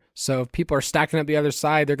lower. So if people are stacking up the other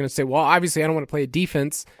side, they're going to say, well, obviously I don't want to play a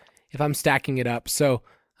defense if I'm stacking it up. So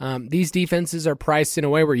these defenses are priced in a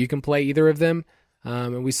way where you can play either of them.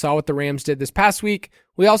 And we saw what the Rams did this past week.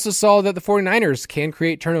 We also saw that the 49ers can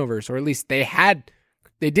create turnovers, or at least they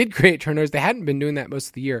did create turnovers. They hadn't been doing that most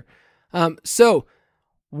of the year. So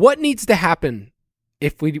what needs to happen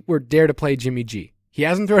if we were dare to play Jimmy G? He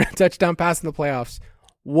hasn't thrown a touchdown pass in the playoffs.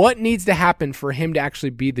 What needs to happen for him to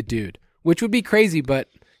actually be the dude? Which would be crazy, but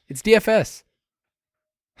it's DFS.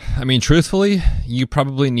 I mean, truthfully, you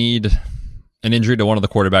probably need an injury to one of the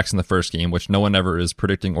quarterbacks in the first game, which no one ever is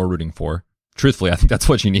predicting or rooting for. Truthfully, I think that's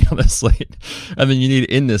what you need on this slate. And then you need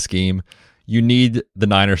in this game, you need the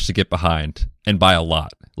Niners to get behind and by a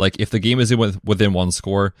lot. Like if the game is within one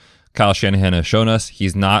score, Kyle Shanahan has shown us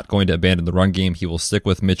he's not going to abandon the run game. He will stick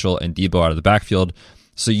with Mitchell and Debo out of the backfield.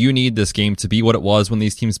 So you need this game to be what it was when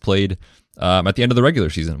these teams played at the end of the regular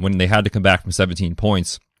season, when they had to come back from 17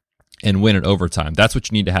 points and win in overtime. That's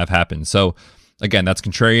what you need to have happen. So again, that's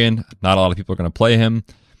contrarian. Not a lot of people are going to play him.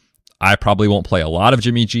 I probably won't play a lot of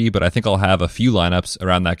Jimmy G, but I think I'll have a few lineups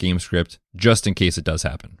around that game script just in case it does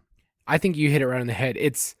happen. I think you hit it right on the head.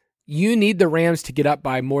 You need the Rams to get up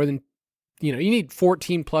by more than, you need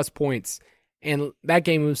 14 plus points, and that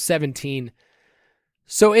game was 17.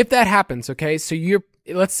 So if that happens, okay, so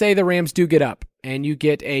let's say the Rams do get up and you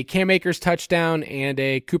get a Cam Akers touchdown and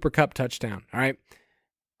a Cooper Kupp touchdown, all right?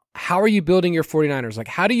 How are you building your 49ers? Like,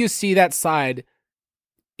 how do you see that side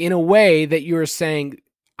in a way that you are saying,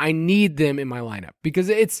 I need them in my lineup? Because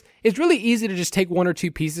it's really easy to just take one or two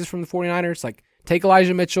pieces from the 49ers, like take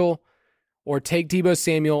Elijah Mitchell or take Deebo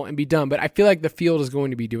Samuel and be done. But I feel like the field is going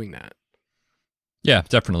to be doing that. Yeah,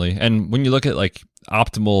 definitely. And when you look at like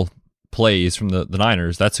optimal plays from the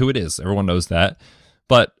Niners, that's who it is. Everyone knows that.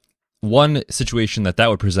 But one situation that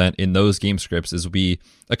would present in those game scripts would be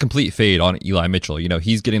a complete fade on Eli Mitchell.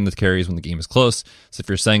 He's getting the carries when the game is close. So if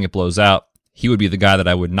you're saying it blows out, he would be the guy that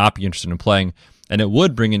I would not be interested in playing. And it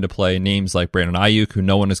would bring into play names like Brandon Ayuk, who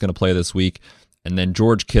no one is going to play this week, and then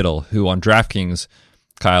George Kittle, who on DraftKings,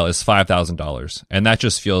 Kyle, is $5,000. And that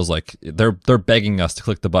just feels like they're begging us to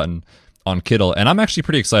click the button on Kittle. And I'm actually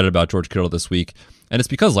pretty excited about George Kittle this week. And it's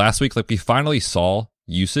because last week, we finally saw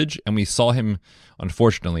usage, and we saw him,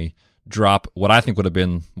 unfortunately, drop what I think would have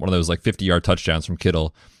been one of those 50-yard touchdowns from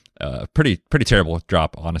Kittle. Pretty terrible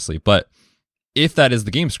drop, honestly. But if that is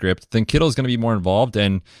the game script, then Kittle is going to be more involved.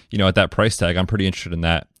 And, at that price tag, I'm pretty interested in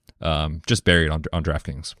that. Just buried on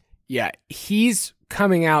DraftKings. Yeah, he's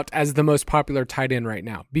coming out as the most popular tight end right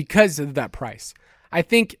now because of that price. I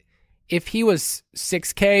think if he was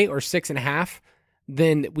 6K or 6.5,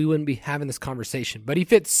 then we wouldn't be having this conversation. But he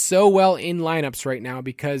fits so well in lineups right now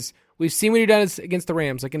because we've seen what he does against the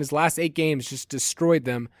Rams. In his last 8 games, just destroyed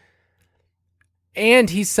them. And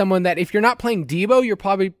he's someone that if you're not playing Debo, you're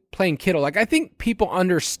probably playing Kittle. I think people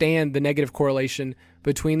understand the negative correlation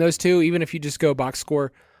between those two. Even if you just go box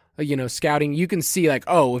score, scouting, you can see if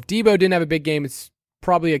Debo didn't have a big game, it's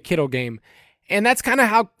probably a Kittle game. And that's kind of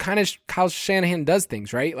how Kyle Shanahan does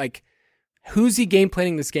things, right? Who's he game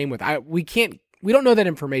planning this game with? We don't know that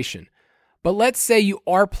information. But let's say you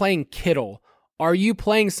are playing Kittle. Are you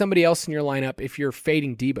playing somebody else in your lineup if you're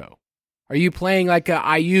fading Debo? Are you playing a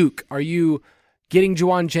Ayuk? Are you getting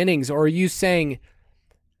Juwan Jennings? Or are you saying,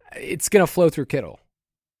 it's going to flow through Kittle.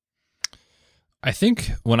 I think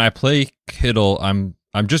when I play Kittle, I'm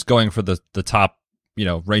just going for the top,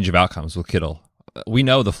 range of outcomes with Kittle. We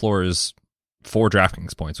know the floor is 4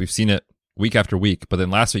 DraftKings points. We've seen it week after week, but then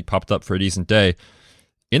last week popped up for a decent day.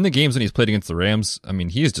 In the games when he's played against the Rams, I mean,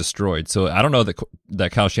 he is destroyed. So I don't know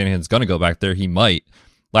that Kyle Shanahan's going to go back there. He might.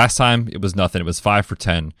 Last time, it was nothing. It was 5 for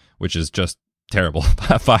 10, which is just terrible.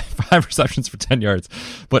 five receptions for 10 yards.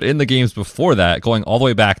 But in the games before that, going all the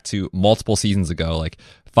way back to multiple seasons ago, like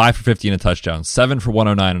 5 for 50 and a touchdown, 7 for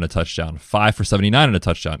 109 and a touchdown, 5 for 79 and a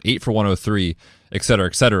touchdown, 8 for 103, et cetera,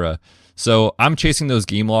 et cetera. So I'm chasing those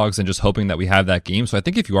game logs and just hoping that we have that game. So I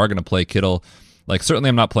think if you are going to play Kittle, like certainly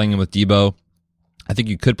I'm not playing him with Debo. I think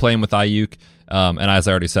you could play him with Ayuk. And as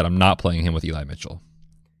I already said, I'm not playing him with Eli Mitchell.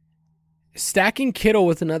 Stacking Kittle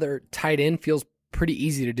with another tight end feels pretty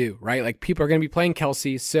easy to do, right? Like people are going to be playing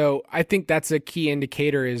Kelsey. So I think that's a key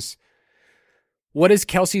indicator is what is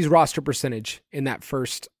Kelsey's roster percentage in that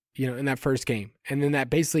first game? And then that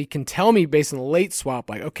basically can tell me based on the late swap,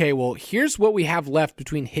 like, okay, well, here's what we have left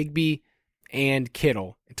between Higbee and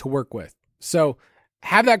Kittle to work with. So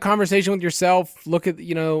have that conversation with yourself. Look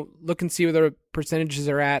and see where the percentages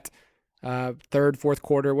are at, third, fourth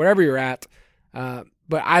quarter, whatever you're at.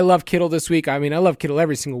 But I love Kittle this week. I mean, I love Kittle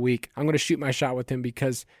every single week. I'm going to shoot my shot with him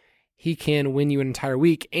because he can win you an entire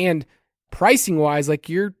week. And pricing wise, like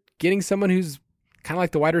you're getting someone who's kind of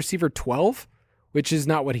like the wide receiver 12, which is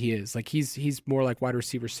not what he is. Like he's more like wide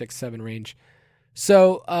receiver 6-7 range.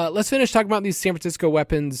 So let's finish talking about these San Francisco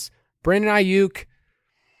weapons. Brandon Ayuk,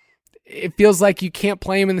 it feels like you can't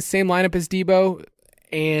play him in the same lineup as Debo,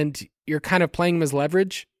 and you're kind of playing him as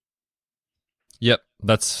leverage. Yep,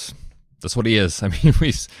 that's what he is. I mean,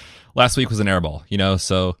 last week was an airball,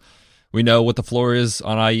 so we know what the floor is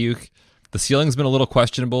on Ayuk. The ceiling's been a little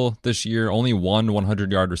questionable this year. Only one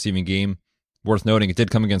 100-yard receiving game. Worth noting, it did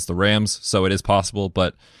come against the Rams, so it is possible.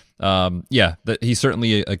 But he's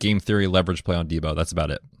certainly a game theory leverage play on Debo. That's about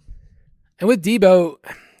it. And with Debo,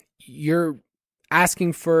 you're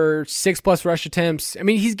asking for 6+ rush attempts. I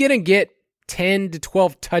mean, he's going to get 10 to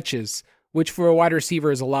 12 touches, which for a wide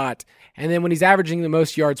receiver is a lot. And then when he's averaging the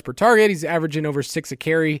most yards per target, he's averaging over 6 a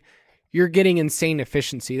carry. You're getting insane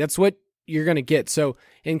efficiency. That's what you're going to get. So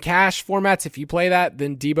in cash formats, if you play that,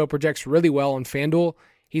 then Debo projects really well on FanDuel.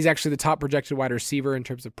 He's actually the top projected wide receiver in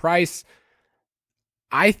terms of price.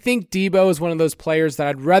 I think Debo is one of those players that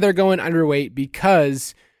I'd rather go in underweight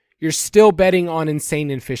because you're still betting on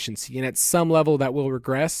insane efficiency, and at some level that will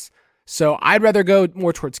regress. So I'd rather go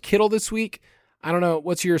more towards Kittle this week. I don't know.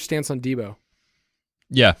 What's your stance on Debo?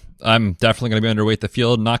 Yeah, I'm definitely going to be underweight the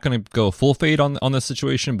field. Not going to go full fade on this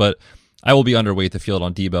situation, but I will be underweight the field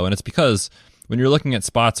on Debo. And it's because when you're looking at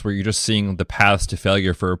spots where you're just seeing the paths to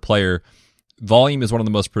failure for a player, volume is one of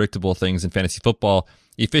the most predictable things in fantasy football.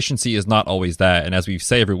 Efficiency is not always that. And as we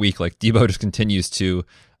say every week, like Debo just continues to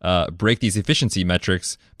break these efficiency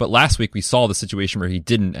metrics. But last week we saw the situation where he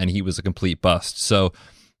didn't, and he was a complete bust. So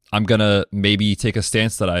I'm going to maybe take a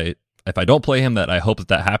stance that if I don't play him, that I hope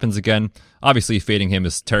that happens again. Obviously, fading him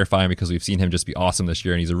is terrifying because we've seen him just be awesome this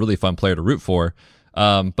year, and he's a really fun player to root for.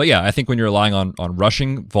 But yeah, I think when you're relying on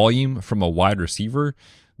rushing volume from a wide receiver,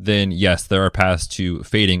 then yes, there are paths to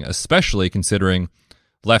fading, especially considering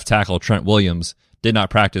left tackle Trent Williams did not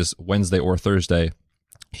practice Wednesday or Thursday.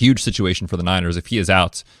 Huge situation for the Niners. If he is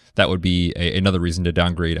out, that would be another reason to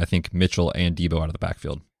downgrade, I think, Mitchell and Debo out of the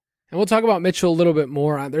backfield. And we'll talk about Mitchell a little bit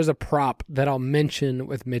more. There's a prop that I'll mention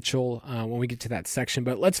with Mitchell when we get to that section.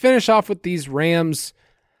 But let's finish off with these Rams.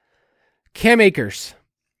 Cam Akers.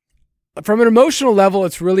 From an emotional level,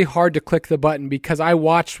 it's really hard to click the button because I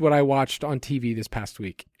watched what I watched on TV this past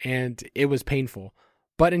week, and it was painful.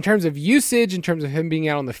 But in terms of usage, in terms of him being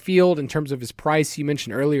out on the field, in terms of his price you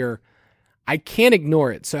mentioned earlier, I can't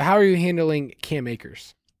ignore it. So how are you handling Cam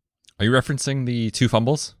Akers? Are you referencing the 2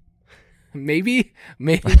 fumbles? Maybe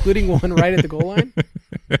including one right at the goal line.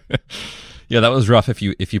 Yeah, that was rough if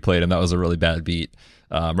you played him. That was a really bad beat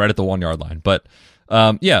right at the 1 yard line. But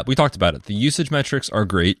yeah, we talked about it. The usage metrics are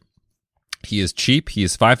great. He is cheap. He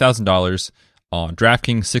is $5,000 on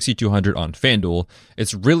DraftKings, $6,200 on FanDuel.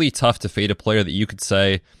 It's really tough to fade a player that you could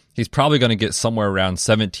say he's probably going to get somewhere around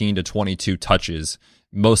 17 to 22 touches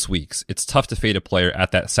most weeks. It's tough to fade a player at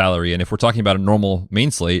that salary. And if we're talking about a normal main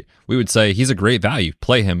slate, we would say he's a great value.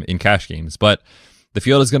 Play him in cash games. But the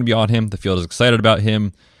field is going to be on him. The field is excited about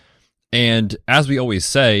him. And as we always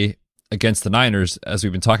say against the Niners, as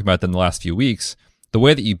we've been talking about them the last few weeks, the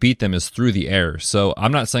way that you beat them is through the air. So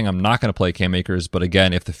I'm not saying I'm not going to play Cam Akers, but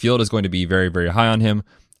again, if the field is going to be very, very high on him,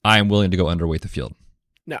 I am willing to go underweight the field.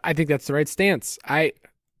 No, I think that's the right stance.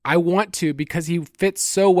 I want to because he fits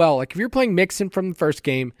so well. Like if you're playing Mixon from the first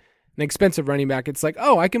game, an expensive running back, it's like,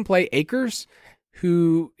 oh, I can play Akers,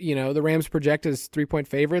 who, the Rams project as 3-point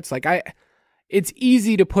favorites. It's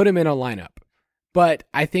easy to put him in a lineup. But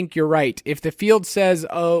I think you're right. If the field says,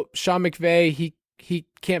 oh, Sean McVay, he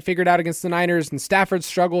can't figure it out against the Niners and Stafford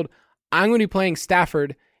struggled, I'm going to be playing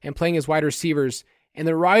Stafford and playing his wide receivers. And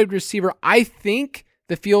the wide receiver I think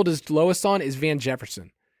the field is lowest on is Van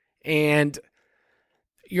Jefferson. And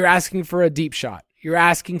you're asking for a deep shot. You're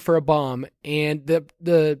asking for a bomb. And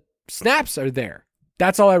the snaps are there.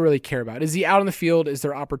 That's all I really care about. Is he out on the field? Is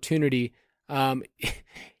there opportunity?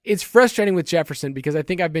 It's frustrating with Jefferson because I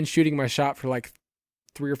think I've been shooting my shot for like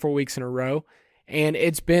 3 or 4 weeks in a row. And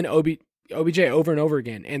it's been OBJ over and over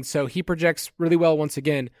again. And so he projects really well once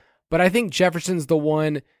again. But I think Jefferson's the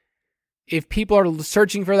one, if people are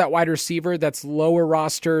searching for that wide receiver that's lower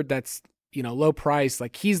rostered, that's, low price,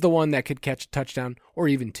 like he's the one that could catch a touchdown or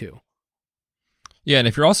even 2. Yeah, and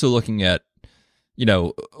if you're also looking at,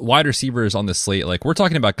 wide receivers on this slate, like we're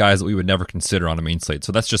talking about guys that we would never consider on a main slate.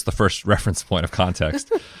 So that's just the first reference point of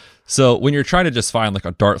context. So when you're trying to just find like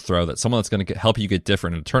a dart throw that someone that's going to help you get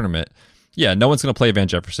different in a tournament, yeah, no one's going to play Van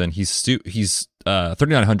Jefferson. He's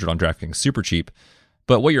 $3,900 on DraftKings, super cheap.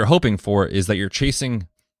 But what you're hoping for is that you're chasing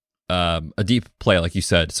a deep play, like you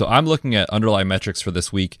said. So I'm looking at underlying metrics for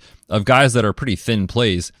this week of guys that are pretty thin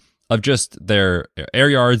plays of just their air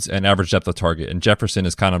yards and average depth of target. And Jefferson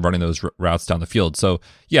is kind of running those routes down the field. So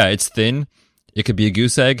yeah, it's thin. It could be a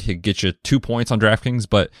goose egg. It could get you 2 points on DraftKings,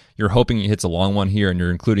 but you're hoping he hits a long one here, and you're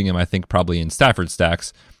including him, I think, probably in Stafford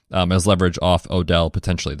stacks as leverage off Odell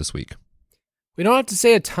potentially this week. We don't have to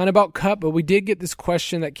say a ton about Kupp, but we did get this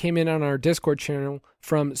question that came in on our Discord channel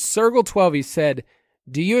from Sergal12. He said,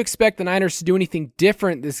 do you expect the Niners to do anything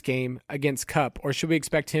different this game against Kupp, or should we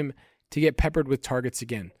expect him to get peppered with targets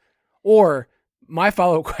again? Or my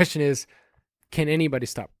follow-up question is, can anybody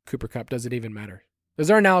stop Cooper Kupp? Does it even matter? Does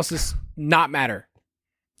our analysis not matter?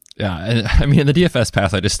 Yeah, and I mean, in the DFS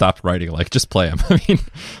pass, I just stopped writing, like, just play him. I mean,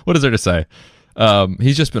 what is there to say?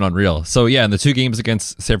 He's just been unreal. So yeah, in the 2 games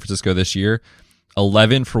against San Francisco this year,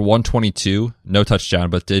 11 for 122, no touchdown,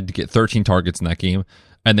 but did get 13 targets in that game,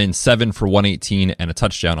 and then 7 for 118 and a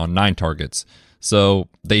touchdown on 9 targets. So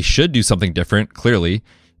they should do something different, clearly.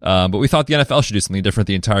 But we thought the NFL should do something different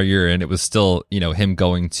the entire year, and it was still, him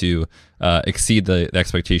going to exceed the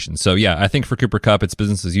expectations. So yeah, I think for Cooper Kupp, it's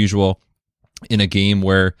business as usual. In a game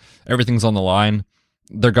where everything's on the line,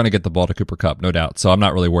 they're going to get the ball to Cooper Kupp, no doubt. So I'm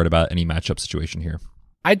not really worried about any matchup situation here.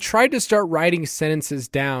 I tried to start writing sentences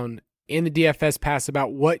down in the DFS pass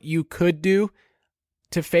about what you could do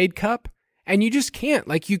to fade Kupp, and you just can't.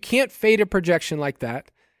 Like, you can't fade a projection like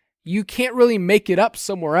that. You can't really make it up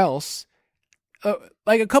somewhere else.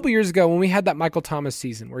 Like a couple years ago when we had that Michael Thomas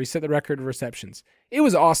season where he set the record of receptions, it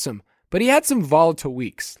was awesome, but he had some volatile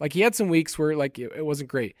weeks. Like, he had some weeks where like it wasn't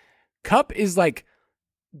great. Kupp is like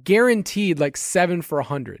guaranteed like 7 for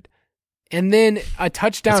 100, and then a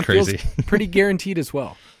touchdown feels pretty guaranteed as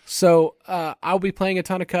well. So I'll be playing a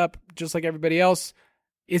ton of Kupp just like everybody else.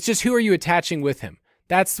 It's just, who are you attaching with him?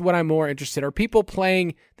 That's what I'm more interested in. Are people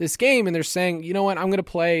playing this game and they're saying, you know what, I'm going to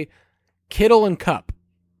play Kittle and Kupp,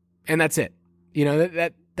 and that's it.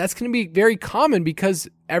 That's going to be very common because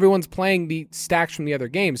everyone's playing the stacks from the other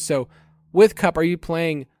games. So with Kupp, are you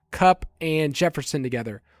playing Kupp and Jefferson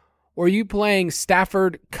together? Or are you playing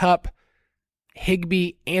Stafford, Kupp,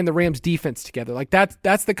 Higbee, and the Rams defense together? Like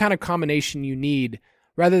that's the kind of combination you need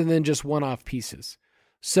rather than just one-off pieces.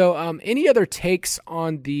 So any other takes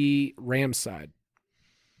on the Rams side?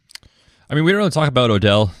 I mean, we don't really talk about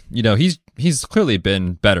Odell. He's clearly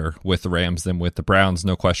been better with the Rams than with the Browns,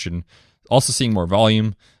 no question. Also seeing more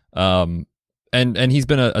volume, and he's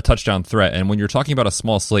been a touchdown threat. And when you're talking about a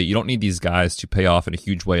small slate, you don't need these guys to pay off in a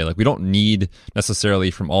huge way. Like, we don't need necessarily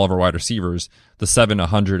from all of our wide receivers the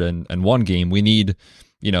 701 game. We need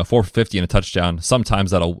 450 and a touchdown.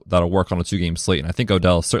 Sometimes that'll work on a 2-game slate, and I think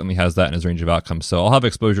Odell certainly has that in his range of outcomes. So I'll have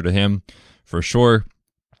exposure to him for sure.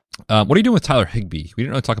 What are you doing with Tyler Higbee? We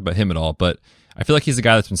didn't really talk about him at all, but I feel like he's a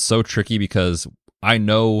guy that's been so tricky because I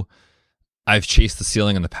know I've chased the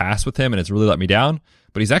ceiling in the past with him, and it's really let me down.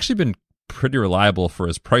 But he's actually been pretty reliable for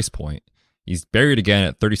his price point. He's buried again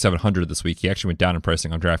at 3,700 this week. He actually went down in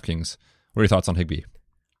pricing on DraftKings. What are your thoughts on Higbee?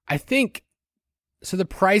 I think so. The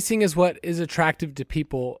pricing is what is attractive to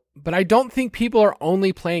people, but I don't think people are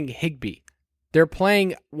only playing Higbee. They're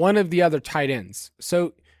playing one of the other tight ends.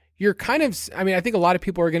 So you're kind of, I think a lot of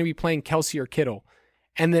people are going to be playing Kelsey or Kittle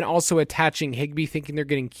and then also attaching Higbee thinking they're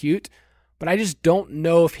getting cute. But I just don't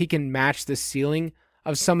know if he can match the ceiling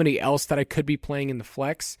of somebody else that I could be playing in the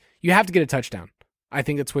flex. You have to get a touchdown. I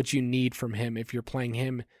think that's what you need from him if you're playing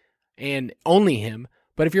him and only him.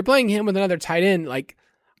 But if you're playing him with another tight end, like,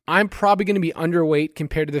 I'm probably going to be underweight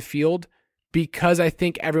compared to the field because I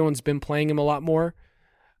think everyone's been playing him a lot more.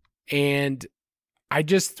 And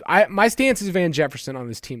my stance is Van Jefferson on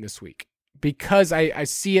this team this week because I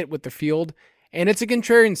see it with the field, and it's a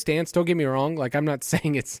contrarian stance. Don't get me wrong. Like, I'm not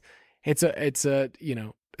saying it's going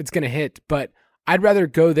to hit, but I'd rather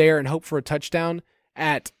go there and hope for a touchdown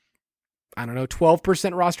at, I don't know,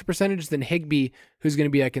 12% roster percentage than Higbee, who's going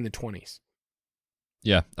to be like in the 20s.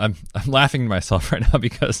 Yeah, I'm laughing to myself right now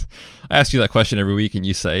because I ask you that question every week and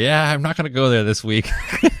you say, yeah, I'm not going to go there this week.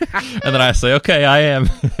 And then I say, okay, I am.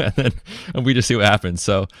 and we just see what happens.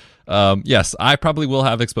 So, yes, I probably will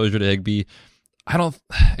have exposure to Higbee.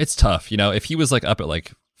 It's tough. If he was like up at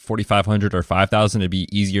like 4,500 or 5,000, it'd be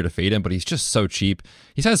easier to fade him, but he's just so cheap.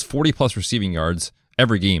 He has 40 plus receiving yards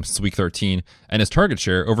every game since week 13, and his target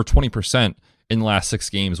share over 20% in the last 6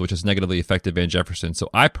 games, which has negatively affected Van Jefferson. So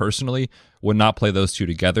I personally would not play those two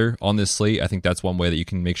together on this slate. I think that's one way that you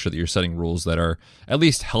can make sure that you're setting rules that are at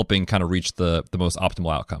least helping kind of reach the most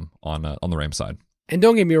optimal outcome on the Rams side. And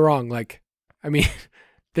don't get me wrong,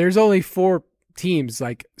 there's only 4 teams.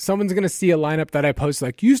 Like, someone's going to see a lineup that I post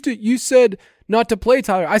like, you said not to play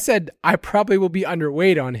Tyler. I said I probably will be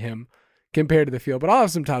underweight on him compared to the field, but I'll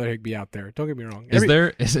have some Tyler Higbee out there. Don't get me wrong.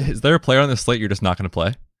 Is there a player on this slate you're just not going to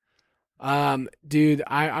play? Dude,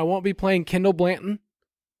 I won't be playing Kendall Blanton.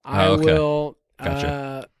 I will.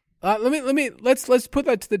 Gotcha. Let's put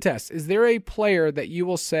that to the test. Is there a player that you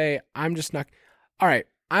will say I'm just not? All right,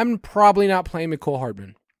 I'm probably not playing McCole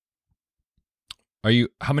Hardman. Are you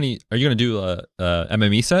going to do a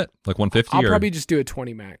MME set like 150? I'll probably just do a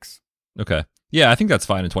 20 max. Okay, yeah, I think that's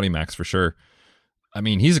fine in 20 max for sure. I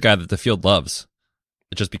mean, he's a guy that the field loves,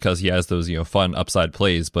 just because he has those fun upside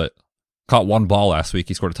plays, but caught one ball last week.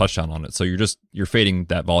 He scored a touchdown on it. So you're fading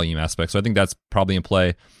that volume aspect. So I think that's probably in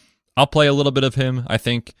play. I'll play a little bit of him, I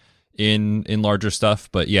think, in larger stuff,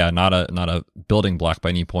 but yeah, not a building block by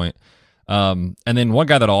any point. And then one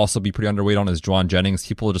guy that'll also be pretty underweight on is Juwan Jennings.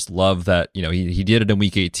 People just love that, he did it in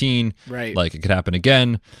week 18. Right. Like, it could happen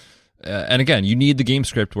again. And again, you need the game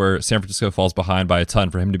script where San Francisco falls behind by a ton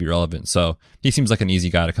for him to be relevant. So he seems like an easy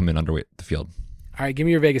guy to come in underweight the field. All right, give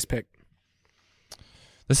me your Vegas pick.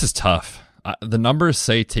 This is tough. The numbers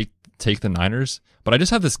say take the Niners, but I just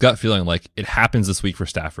have this gut feeling like it happens this week for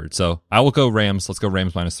Stafford. So I will go Rams. Let's go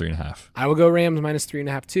Rams -3.5. I will go Rams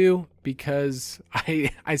 -3.5 too, because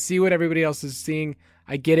I see what everybody else is seeing.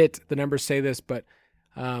 I get it. The numbers say this, but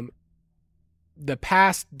the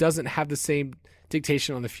past doesn't have the same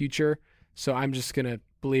dictation on the future. So I'm just going to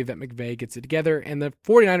believe that McVay gets it together, and the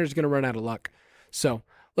 49ers are going to run out of luck. So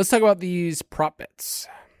let's talk about these prop bets.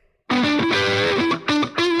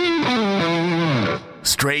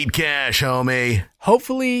 Straight cash, homie.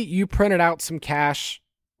 Hopefully you printed out some cash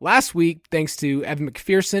last week thanks to Evan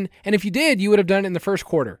McPherson. And if you did, you would have done it in the first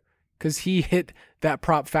quarter because he hit that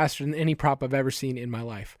prop faster than any prop I've ever seen in my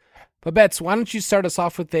life. But Betts, why don't you start us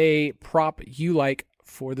off with a prop you like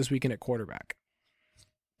for this weekend at quarterback?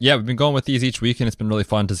 Yeah, we've been going with these each week, and it's been really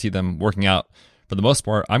fun to see them working out for the most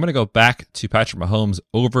part. I'm going to go back to Patrick Mahomes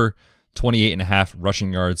over 28.5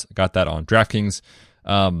 rushing yards. I got that on DraftKings.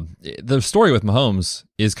 The story with Mahomes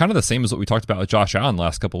is kind of the same as what we talked about with Josh Allen the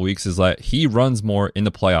last couple of weeks, is that he runs more in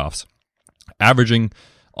the playoffs, averaging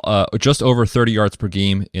just over 30 yards per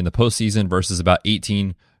game in the postseason versus about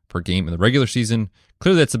 18 per game in the regular season.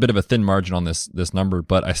 Clearly, that's a bit of a thin margin on this number,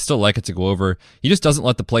 but I still like it to go over. He just doesn't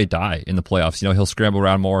let the play die in the playoffs. He'll scramble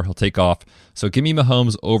around more, he'll take off. So give me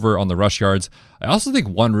Mahomes over on the rush yards. I also think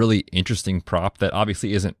one really interesting prop that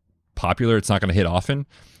obviously isn't popular, it's not going to hit often,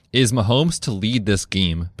 is Mahomes to lead this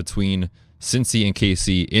game between Cincy and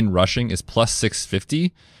KC in rushing is plus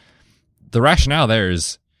 650. The rationale there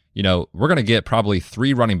is, we're going to get probably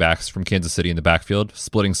 3 running backs from Kansas City in the backfield,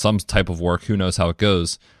 splitting some type of work. Who knows how it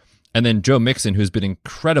goes. And then Joe Mixon, who's been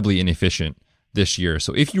incredibly inefficient this year.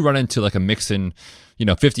 So if you run into like a Mixon,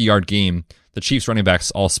 50-yard game, the Chiefs running backs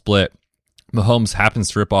all split, Mahomes happens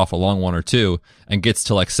to rip off a long one or two and gets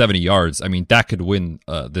to like 70 yards. I mean, that could win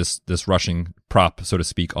this rushing prop, so to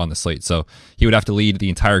speak, on the slate. So he would have to lead the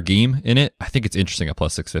entire game in it. I think it's interesting at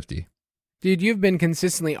plus 650. Dude, you've been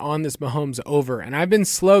consistently on this Mahomes over, and I've been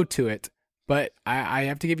slow to it, but I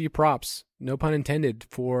have to give you props. No pun intended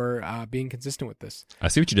for being consistent with this. I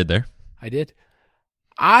see what you did there. I did.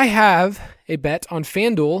 I have a bet on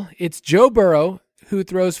FanDuel. It's Joe Burrow, who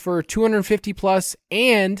throws for 250 plus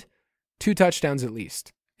and 2 touchdowns at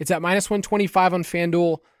least. It's at -125 on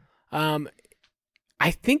FanDuel.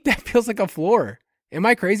 I think that feels like a floor. Am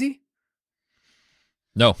I crazy?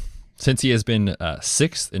 No. Since he has been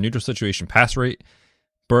 6th in neutral situation pass rate,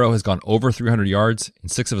 Burrow has gone over 300 yards in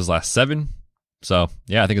 6 of his last 7. So,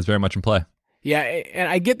 yeah, I think it's very much in play. Yeah, and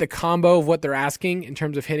I get the combo of what they're asking in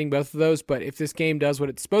terms of hitting both of those, but if this game does what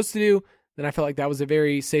it's supposed to do, then I felt like that was a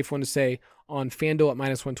very safe one to say on FanDuel at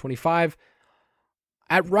minus 125.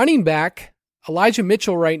 At running back, Elijah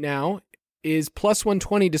Mitchell right now is plus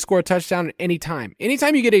 120 to score a touchdown at any time.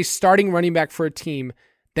 Anytime you get a starting running back for a team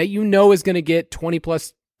that you know is going to get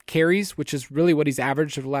 20-plus carries, which is really what he's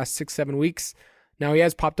averaged over the last 6-7 weeks. Now, he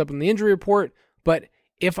has popped up in the injury report, but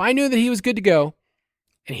if I knew that he was good to go,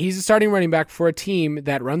 and he's a starting running back for a team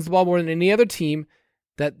that runs the ball more than any other team,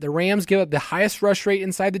 that the Rams give up the highest rush rate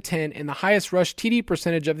inside the 10 and the highest rush TD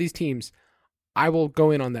percentage of these teams, I will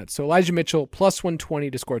go in on that. So Elijah Mitchell, plus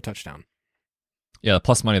 120 to score a touchdown. Yeah, the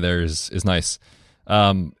plus money there is nice.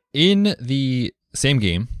 In the same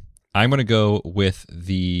game, I'm going to go with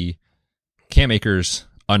the Cam Akers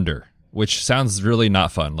under, which sounds really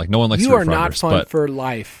not fun. Like, no one likes to root for unders. You are not fun for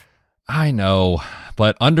life. I know,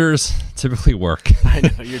 but unders typically work. I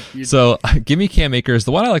know. You're So give me Cam Akers.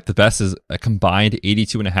 The one I like the best is a combined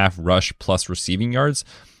 82.5 rush plus receiving yards.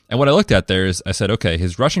 And what I looked at there is I said, okay,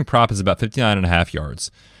 his rushing prop is about 59.5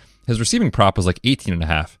 yards. His receiving prop was like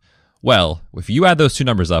 18.5. Well, if you add those two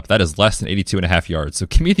numbers up, that is less than 82.5 yards. So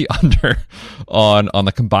give me the under on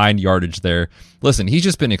the combined yardage there. Listen, he's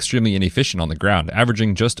just been extremely inefficient on the ground,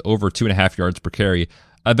 averaging just over 2.5 yards per carry.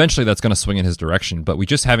 Eventually, that's going to swing in his direction, but we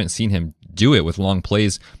just haven't seen him do it with long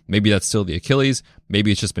plays. Maybe that's still the Achilles.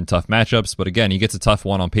 Maybe it's just been tough matchups. But again, he gets a tough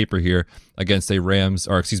one on paper here against a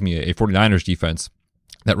 49ers defense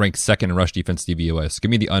that ranks second in rush defense DVOA. So give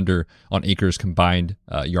me the under on Akers combined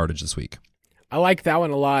yardage this week. I like that one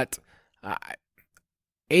a lot.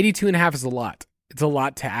 82.5 is a lot. It's a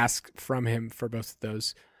lot to ask from him for both of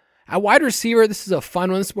those. At wide receiver, this is a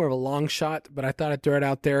fun one. This is more of a long shot, but I thought I'd throw it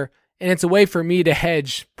out there. And it's a way for me to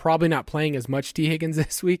hedge probably not playing as much T. Higgins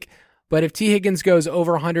this week. But if T. Higgins goes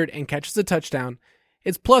over 100 and catches a touchdown,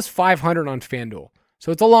 it's plus 500 on FanDuel.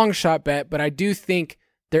 So it's a long shot bet, but I do think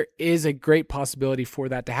there is a great possibility for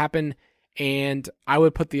that to happen. And I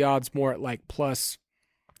would put the odds more at like plus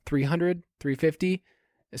 300, 350.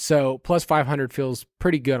 So plus 500 feels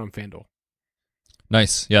pretty good on FanDuel.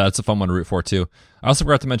 Nice. Yeah, that's a fun one to root for, too. I also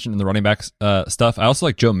forgot to mention in the running back stuff, I also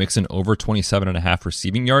like Joe Mixon over 27.5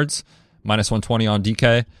 receiving yards, minus 120 on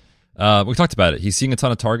DK. We talked about it. He's seeing a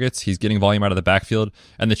ton of targets. He's getting volume out of the backfield,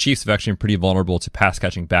 and the Chiefs have actually been pretty vulnerable to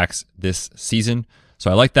pass-catching backs this season. So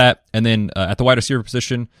I like that. And then at the wide receiver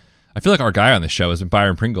position, I feel like our guy on this show has been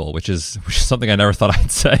Byron Pringle, which is something I never thought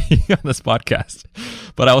I'd say on this podcast.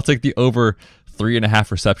 But I will take the over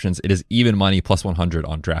 3.5 receptions. It is even money, plus 100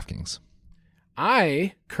 on DraftKings.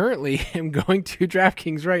 I currently am going to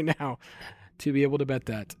DraftKings right now to be able to bet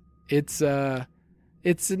that. It's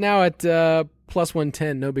now at plus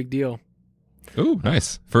 110, no big deal. Ooh,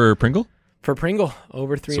 nice. For Pringle? For Pringle,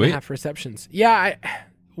 over 3.5 receptions. Yeah,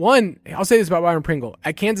 I'll say this about Byron Pringle.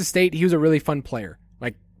 At Kansas State, he was a really fun player.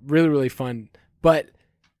 Like, really, really fun. But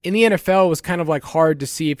in the NFL, it was kind of like hard to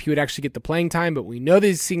see if he would actually get the playing time, but we know that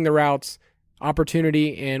he's seeing the routes,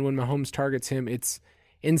 opportunity, and when Mahomes targets him, it's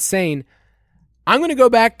insane. I'm going to go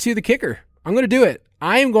back to the kicker. I'm going to do it.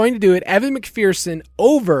 I am going to do it. Evan McPherson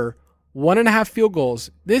over 1.5 field goals.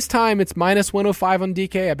 This time it's minus 105 on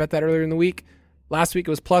DK. I bet that earlier in the week. Last week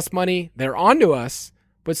it was plus money. They're on to us,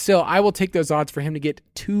 but still, I will take those odds for him to get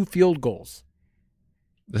 2 field goals.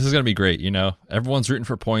 This is going to be great. You know, everyone's rooting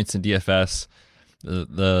for points in DFS.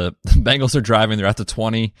 The Bengals are driving. They're at the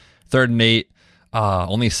 20, 3rd and 8.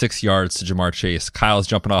 Only 6 yards to Jamar Chase. Kyle's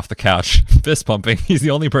jumping off the couch, fist pumping. He's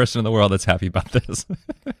the only person in the world that's happy about this.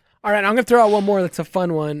 All right, I'm going to throw out one more that's a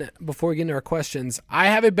fun one before we get into our questions. I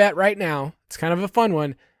have a bet right now. It's kind of a fun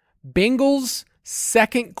one. Bengals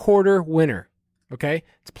second quarter winner. Okay?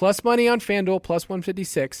 It's plus money on FanDuel, plus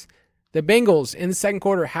 156. The Bengals in the second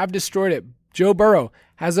quarter have destroyed it. Joe Burrow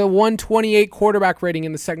has a 128 quarterback rating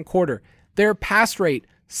in the second quarter. Their pass rate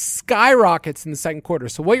skyrockets in the second quarter.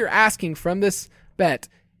 So what you're asking from this bet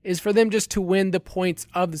is for them just to win the points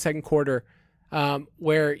of the second quarter,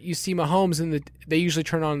 where you see Mahomes they usually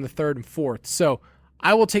turn on in the 3rd and 4th. So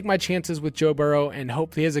I will take my chances with Joe Burrow and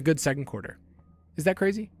hope he has a good second quarter. Is that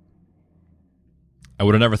crazy? I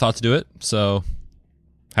would have never thought to do it, so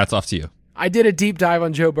hats off to you. I did a deep dive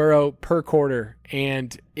on Joe Burrow per quarter,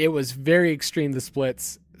 and it was very extreme, the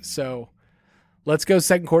splits. So let's go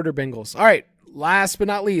second quarter Bengals. All right, last but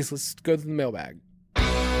not least, let's go to the mailbag.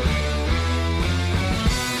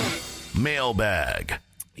 Mailbag.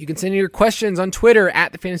 You can send in your questions on Twitter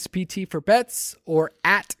at @TheFantasyPT for bets or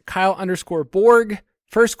at Kyle_Borg.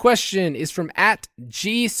 First question is from at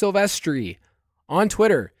G Silvestri on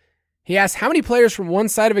Twitter. He asks, how many players from one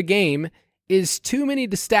side of a game is too many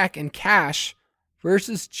to stack in cash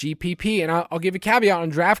versus GPP. And I'll give a caveat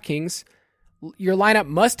on DraftKings. Your lineup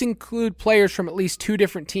must include players from at least 2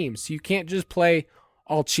 different teams. So you can't just play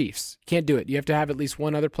all Chiefs. You can't do it. You have to have at least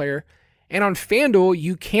one other player. And on FanDuel,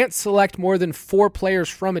 you can't select more than 4 players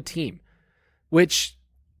from a team, which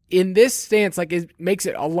in this stance, like, it makes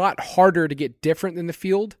it a lot harder to get different than the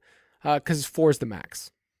field because 4 is the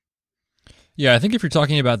max. Yeah, I think if you're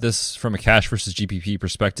talking about this from a cash versus GPP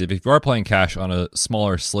perspective, if you are playing cash on a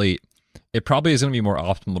smaller slate, it probably is going to be more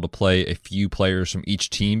optimal to play a few players from each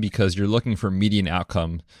team because you're looking for median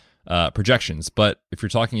outcome projections. But if you're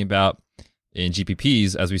talking about in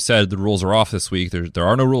GPPs, as we said, the rules are off this week. There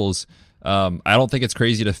are no rules. I don't think it's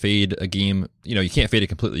crazy to fade a game. You can't fade it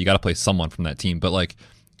completely. You got to play someone from that team. But like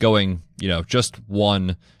going, just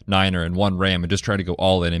one Niner and one Ram and just try to go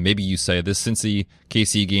all in. And maybe you say this Cincy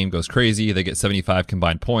KC game goes crazy. They get 75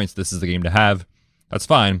 combined points. This is the game to have. That's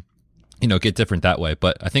fine. Get different that way.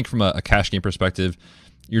 But I think from a cash game perspective,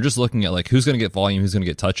 you're just looking at like who's going to get volume, who's going to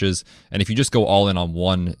get touches. And if you just go all in on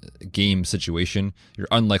one game situation, you're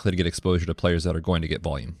unlikely to get exposure to players that are going to get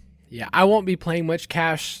volume. Yeah, I won't be playing much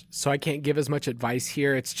cash, so I can't give as much advice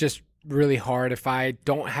here. It's just really hard if I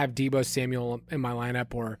don't have Deebo Samuel in my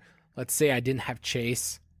lineup, or let's say I didn't have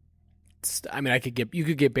Chase. You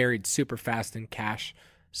could get buried super fast in cash.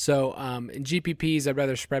 So in GPPs, I'd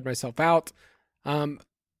rather spread myself out.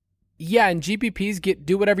 Yeah, in GPPs,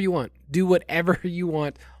 do whatever you want. Do whatever you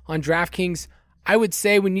want. On DraftKings, I would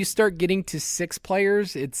say when you start getting to 6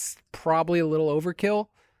 players, it's probably a little overkill.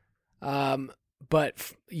 But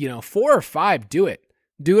 4 or 5, do it.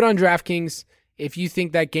 Do it on DraftKings. If you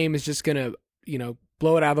think that game is just going to,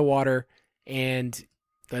 blow it out of the water, and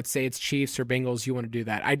let's say it's Chiefs or Bengals, you want to do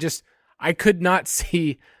that. I could not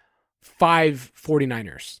see 5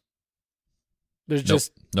 49ers. There's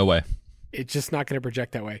no way. It's just not going to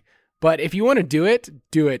project that way. But if you want to do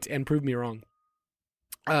it and prove me wrong.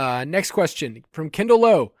 Next question from Kendall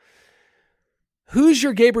Lowe. Who's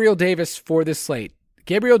your Gabriel Davis for this slate?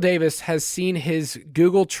 Gabriel Davis has seen his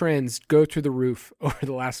Google Trends go through the roof over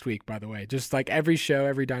the last week, by the way, just like every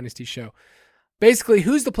Dynasty show. Basically,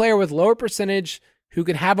 who's the player with lower percentage who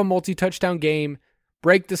can have a multi-touchdown game,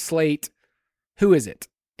 break the slate? Who is it?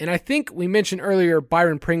 And I think we mentioned earlier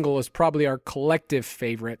Byron Pringle is probably our collective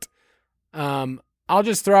favorite. I'll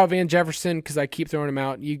just throw out Van Jefferson because I keep throwing him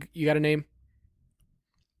out. You got a name?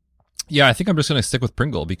 Yeah, I think I'm just going to stick with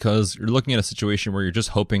Pringle because you're looking at a situation where you're just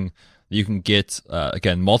hoping that you can get,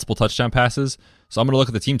 again, multiple touchdown passes. So I'm going to look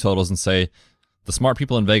at the team totals and say the smart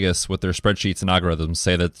people in Vegas with their spreadsheets and algorithms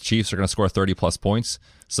say that the Chiefs are going to score 30-plus points.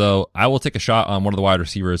 So I will take a shot on one of the wide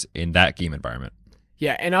receivers in that game environment.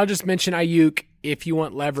 Yeah, and I'll just mention Ayuk if you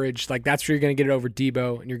want leverage. Like, that's where you're going to get it over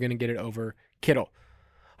Deebo and you're going to get it over Kittle.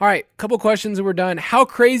 All right, a couple questions and we're done. How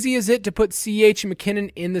crazy is it to put CH and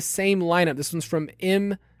McKinnon in the same lineup? This one's from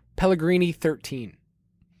M. Pellegrini 13.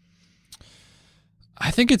 I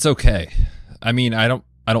think it's okay. I mean, I don't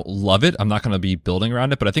love it. I'm not going to be building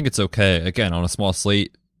around it, but I think it's okay. Again, on a small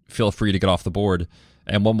slate, feel free to get off the board.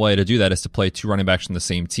 And one way to do that is to play 2 running backs from the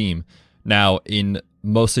same team. Now, in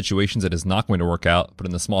most situations, it is not going to work out, but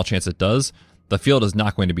in the small chance it does, the field is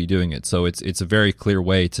not going to be doing it. So it's a very clear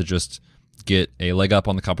way to just get a leg up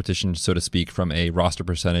on the competition, so to speak, from a roster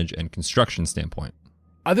percentage and construction standpoint.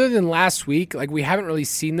 Other than last week, like, we haven't really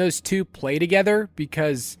seen those two play together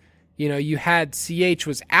because, you had CH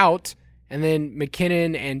was out and then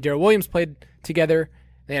McKinnon and Darrell Williams played together.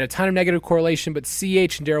 They had a ton of negative correlation, but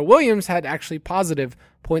CH and Darrell Williams had actually positive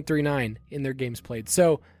 0.39 in their games played.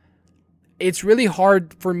 So it's really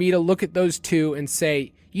hard for me to look at those two and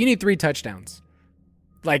say, you need 3 touchdowns.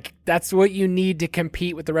 Like, that's what you need to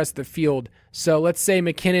compete with the rest of the field. So let's say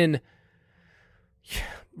McKinnon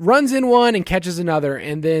runs in one and catches another,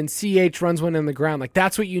 and then CH runs one on the ground. Like,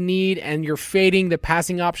 that's what you need, and you're fading the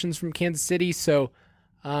passing options from Kansas City. So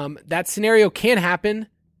that scenario can happen,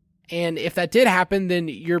 and if that did happen, then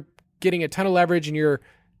you're getting a ton of leverage, and you're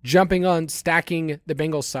jumping on stacking the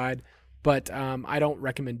Bengals side, but I don't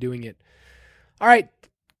recommend doing it. All right,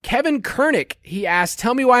 Kevin Kernick, he asked,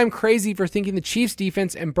 tell me why I'm crazy for thinking the Chiefs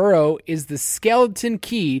defense and Burrow is the skeleton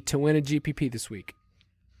key to win a GPP this week.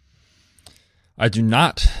 I do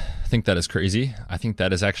not think that is crazy. I think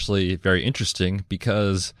that is actually very interesting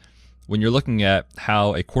because when you're looking at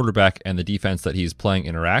how a quarterback and the defense that he's playing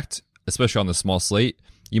interact, especially on the small slate,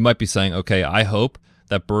 you might be saying, okay, I hope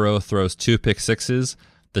that Burrow throws 2 pick sixes,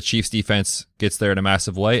 the Chiefs defense gets there in a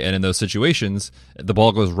massive way, and in those situations, the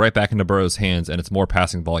ball goes right back into Burrow's hands and it's more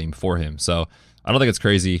passing volume for him. So I don't think it's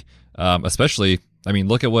crazy, especially, I mean,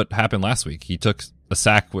 look at what happened last week. He took a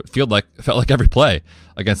sack what felt like every play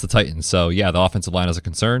against the Titans. So yeah, the offensive line is a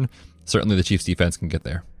concern. certainly the Chiefs defense can get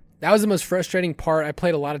there. That was the most frustrating part. I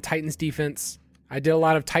played a lot of Titans defense. I did a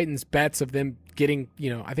lot of Titans bets of them getting,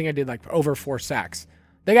 I think I did like over 4 sacks.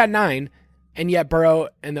 They got 9, and yet Burrow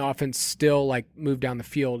and the offense still like moved down the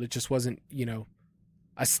field. It just wasn't,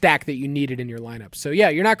 a stack that you needed in your lineup. So yeah,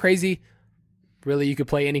 you're not crazy. Really, you could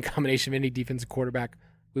play any combination of any defensive quarterback.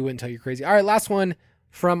 We wouldn't tell you crazy. All right, last one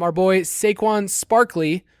from our boy Saquon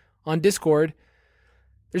Sparkley on Discord.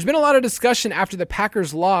 There's been a lot of discussion after the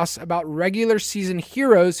Packers' loss about regular season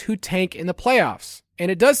heroes who tank in the playoffs.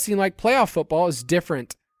 And it does seem like playoff football is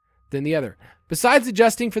different than the other. Besides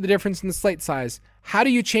adjusting for the difference in the slate size, how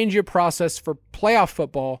do you change your process for playoff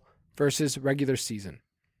football versus regular season?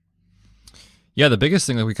 Yeah, the biggest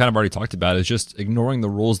thing that we kind of already talked about is just ignoring the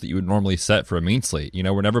rules that you would normally set for a main slate.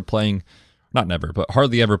 We're never playing, not never, but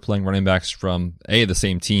hardly ever playing running backs from A, the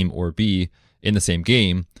same team, or B, in the same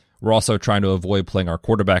game. We're also trying to avoid playing our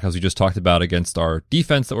quarterback, as we just talked about, against our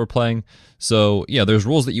defense that we're playing. So, yeah, there's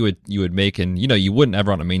rules that you would make, and, you wouldn't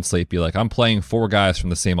ever on a main slate be like, I'm playing 4 guys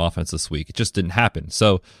from the same offense this week. It just didn't happen.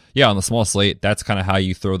 So, yeah, on the small slate, that's kind of how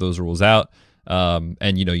you throw those rules out.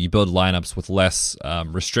 And you build lineups with less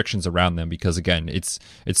restrictions around them, because again, it's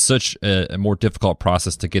such a more difficult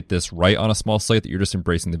process to get this right on a small slate that you're just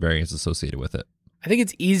embracing the variance associated with it. I think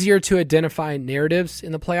it's easier to identify narratives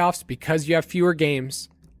in the playoffs because you have fewer games.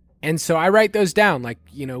 And so I write those down. Like,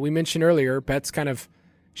 we mentioned earlier, Betts kind of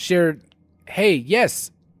shared, hey,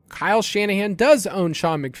 yes, Kyle Shanahan does own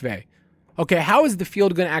Sean McVay. Okay, how is the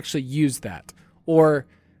field going to actually use that? Or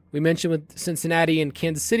we mentioned with Cincinnati and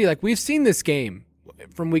Kansas City, like we've seen this game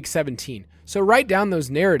from week 17. So write down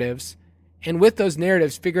those narratives, and with those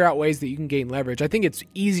narratives, figure out ways that you can gain leverage. I think it's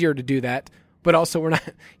easier to do that, but also we're not,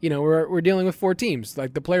 we're dealing with 4 teams.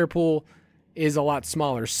 Like the player pool is a lot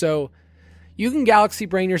smaller. So you can galaxy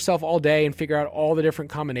brain yourself all day and figure out all the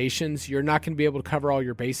different combinations. You're not going to be able to cover all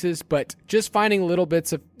your bases, but just finding little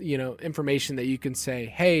bits of, information that you can say,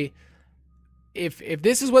 hey, if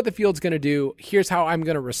this is what the field's going to do, here's how I'm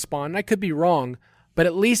going to respond. And I could be wrong, but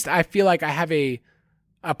at least I feel like I have a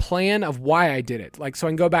plan of why I did it. Like, so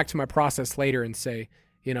I can go back to my process later and say,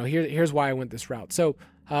 here's why I went this route. So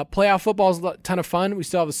playoff football is a ton of fun. We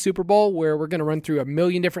still have a Super Bowl where we're going to run through a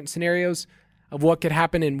million different scenarios of what could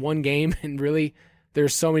happen in one game. And really,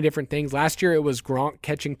 there's so many different things. Last year, it was Gronk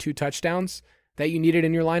catching 2 touchdowns that you needed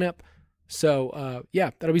in your lineup. So,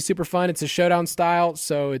 yeah, that'll be super fun. It's a showdown style,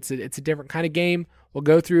 so it's a different kind of game. We'll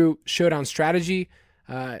go through showdown strategy.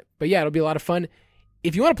 But, yeah, it'll be a lot of fun.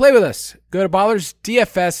 If you want to play with us, go to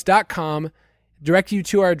ballersdfs.com, direct you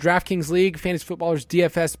to our DraftKings League, Fantasy Footballers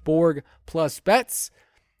DFS Borg plus bets.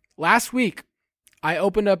 Last week, I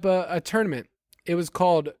opened up a tournament. It was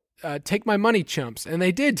called Take My Money Chumps, and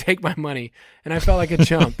they did take my money, and I felt like a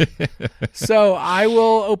chump. So I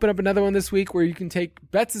will open up another one this week where you can take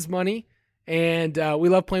Betts' money, and we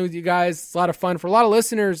love playing with you guys. It's a lot of fun. For a lot of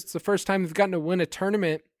listeners, it's the first time they've gotten to win a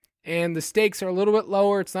tournament, and the stakes are a little bit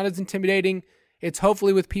lower. It's not as intimidating. It's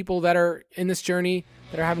hopefully with people that are in this journey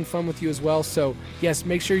that are having fun with you as well. So, yes,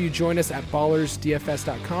 make sure you join us at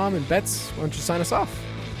ballersdfs.com. And Betts, why don't you sign us off?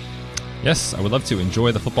 Yes, I would love to.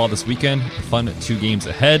 Enjoy the football this weekend. Fun 2 games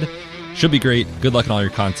ahead. Should be great. Good luck in all your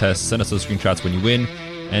contests. Send us those screenshots when you win.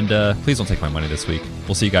 And please don't take my money this week.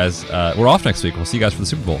 We'll see you guys. We're off next week. We'll see you guys for the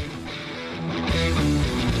Super Bowl.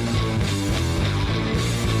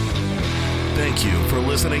 Thank you for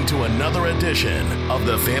listening to another edition of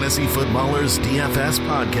the Fantasy Footballers DFS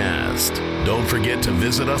podcast. Don't forget to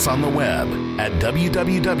visit us on the web at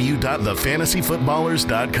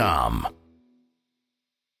www.thefantasyfootballers.com.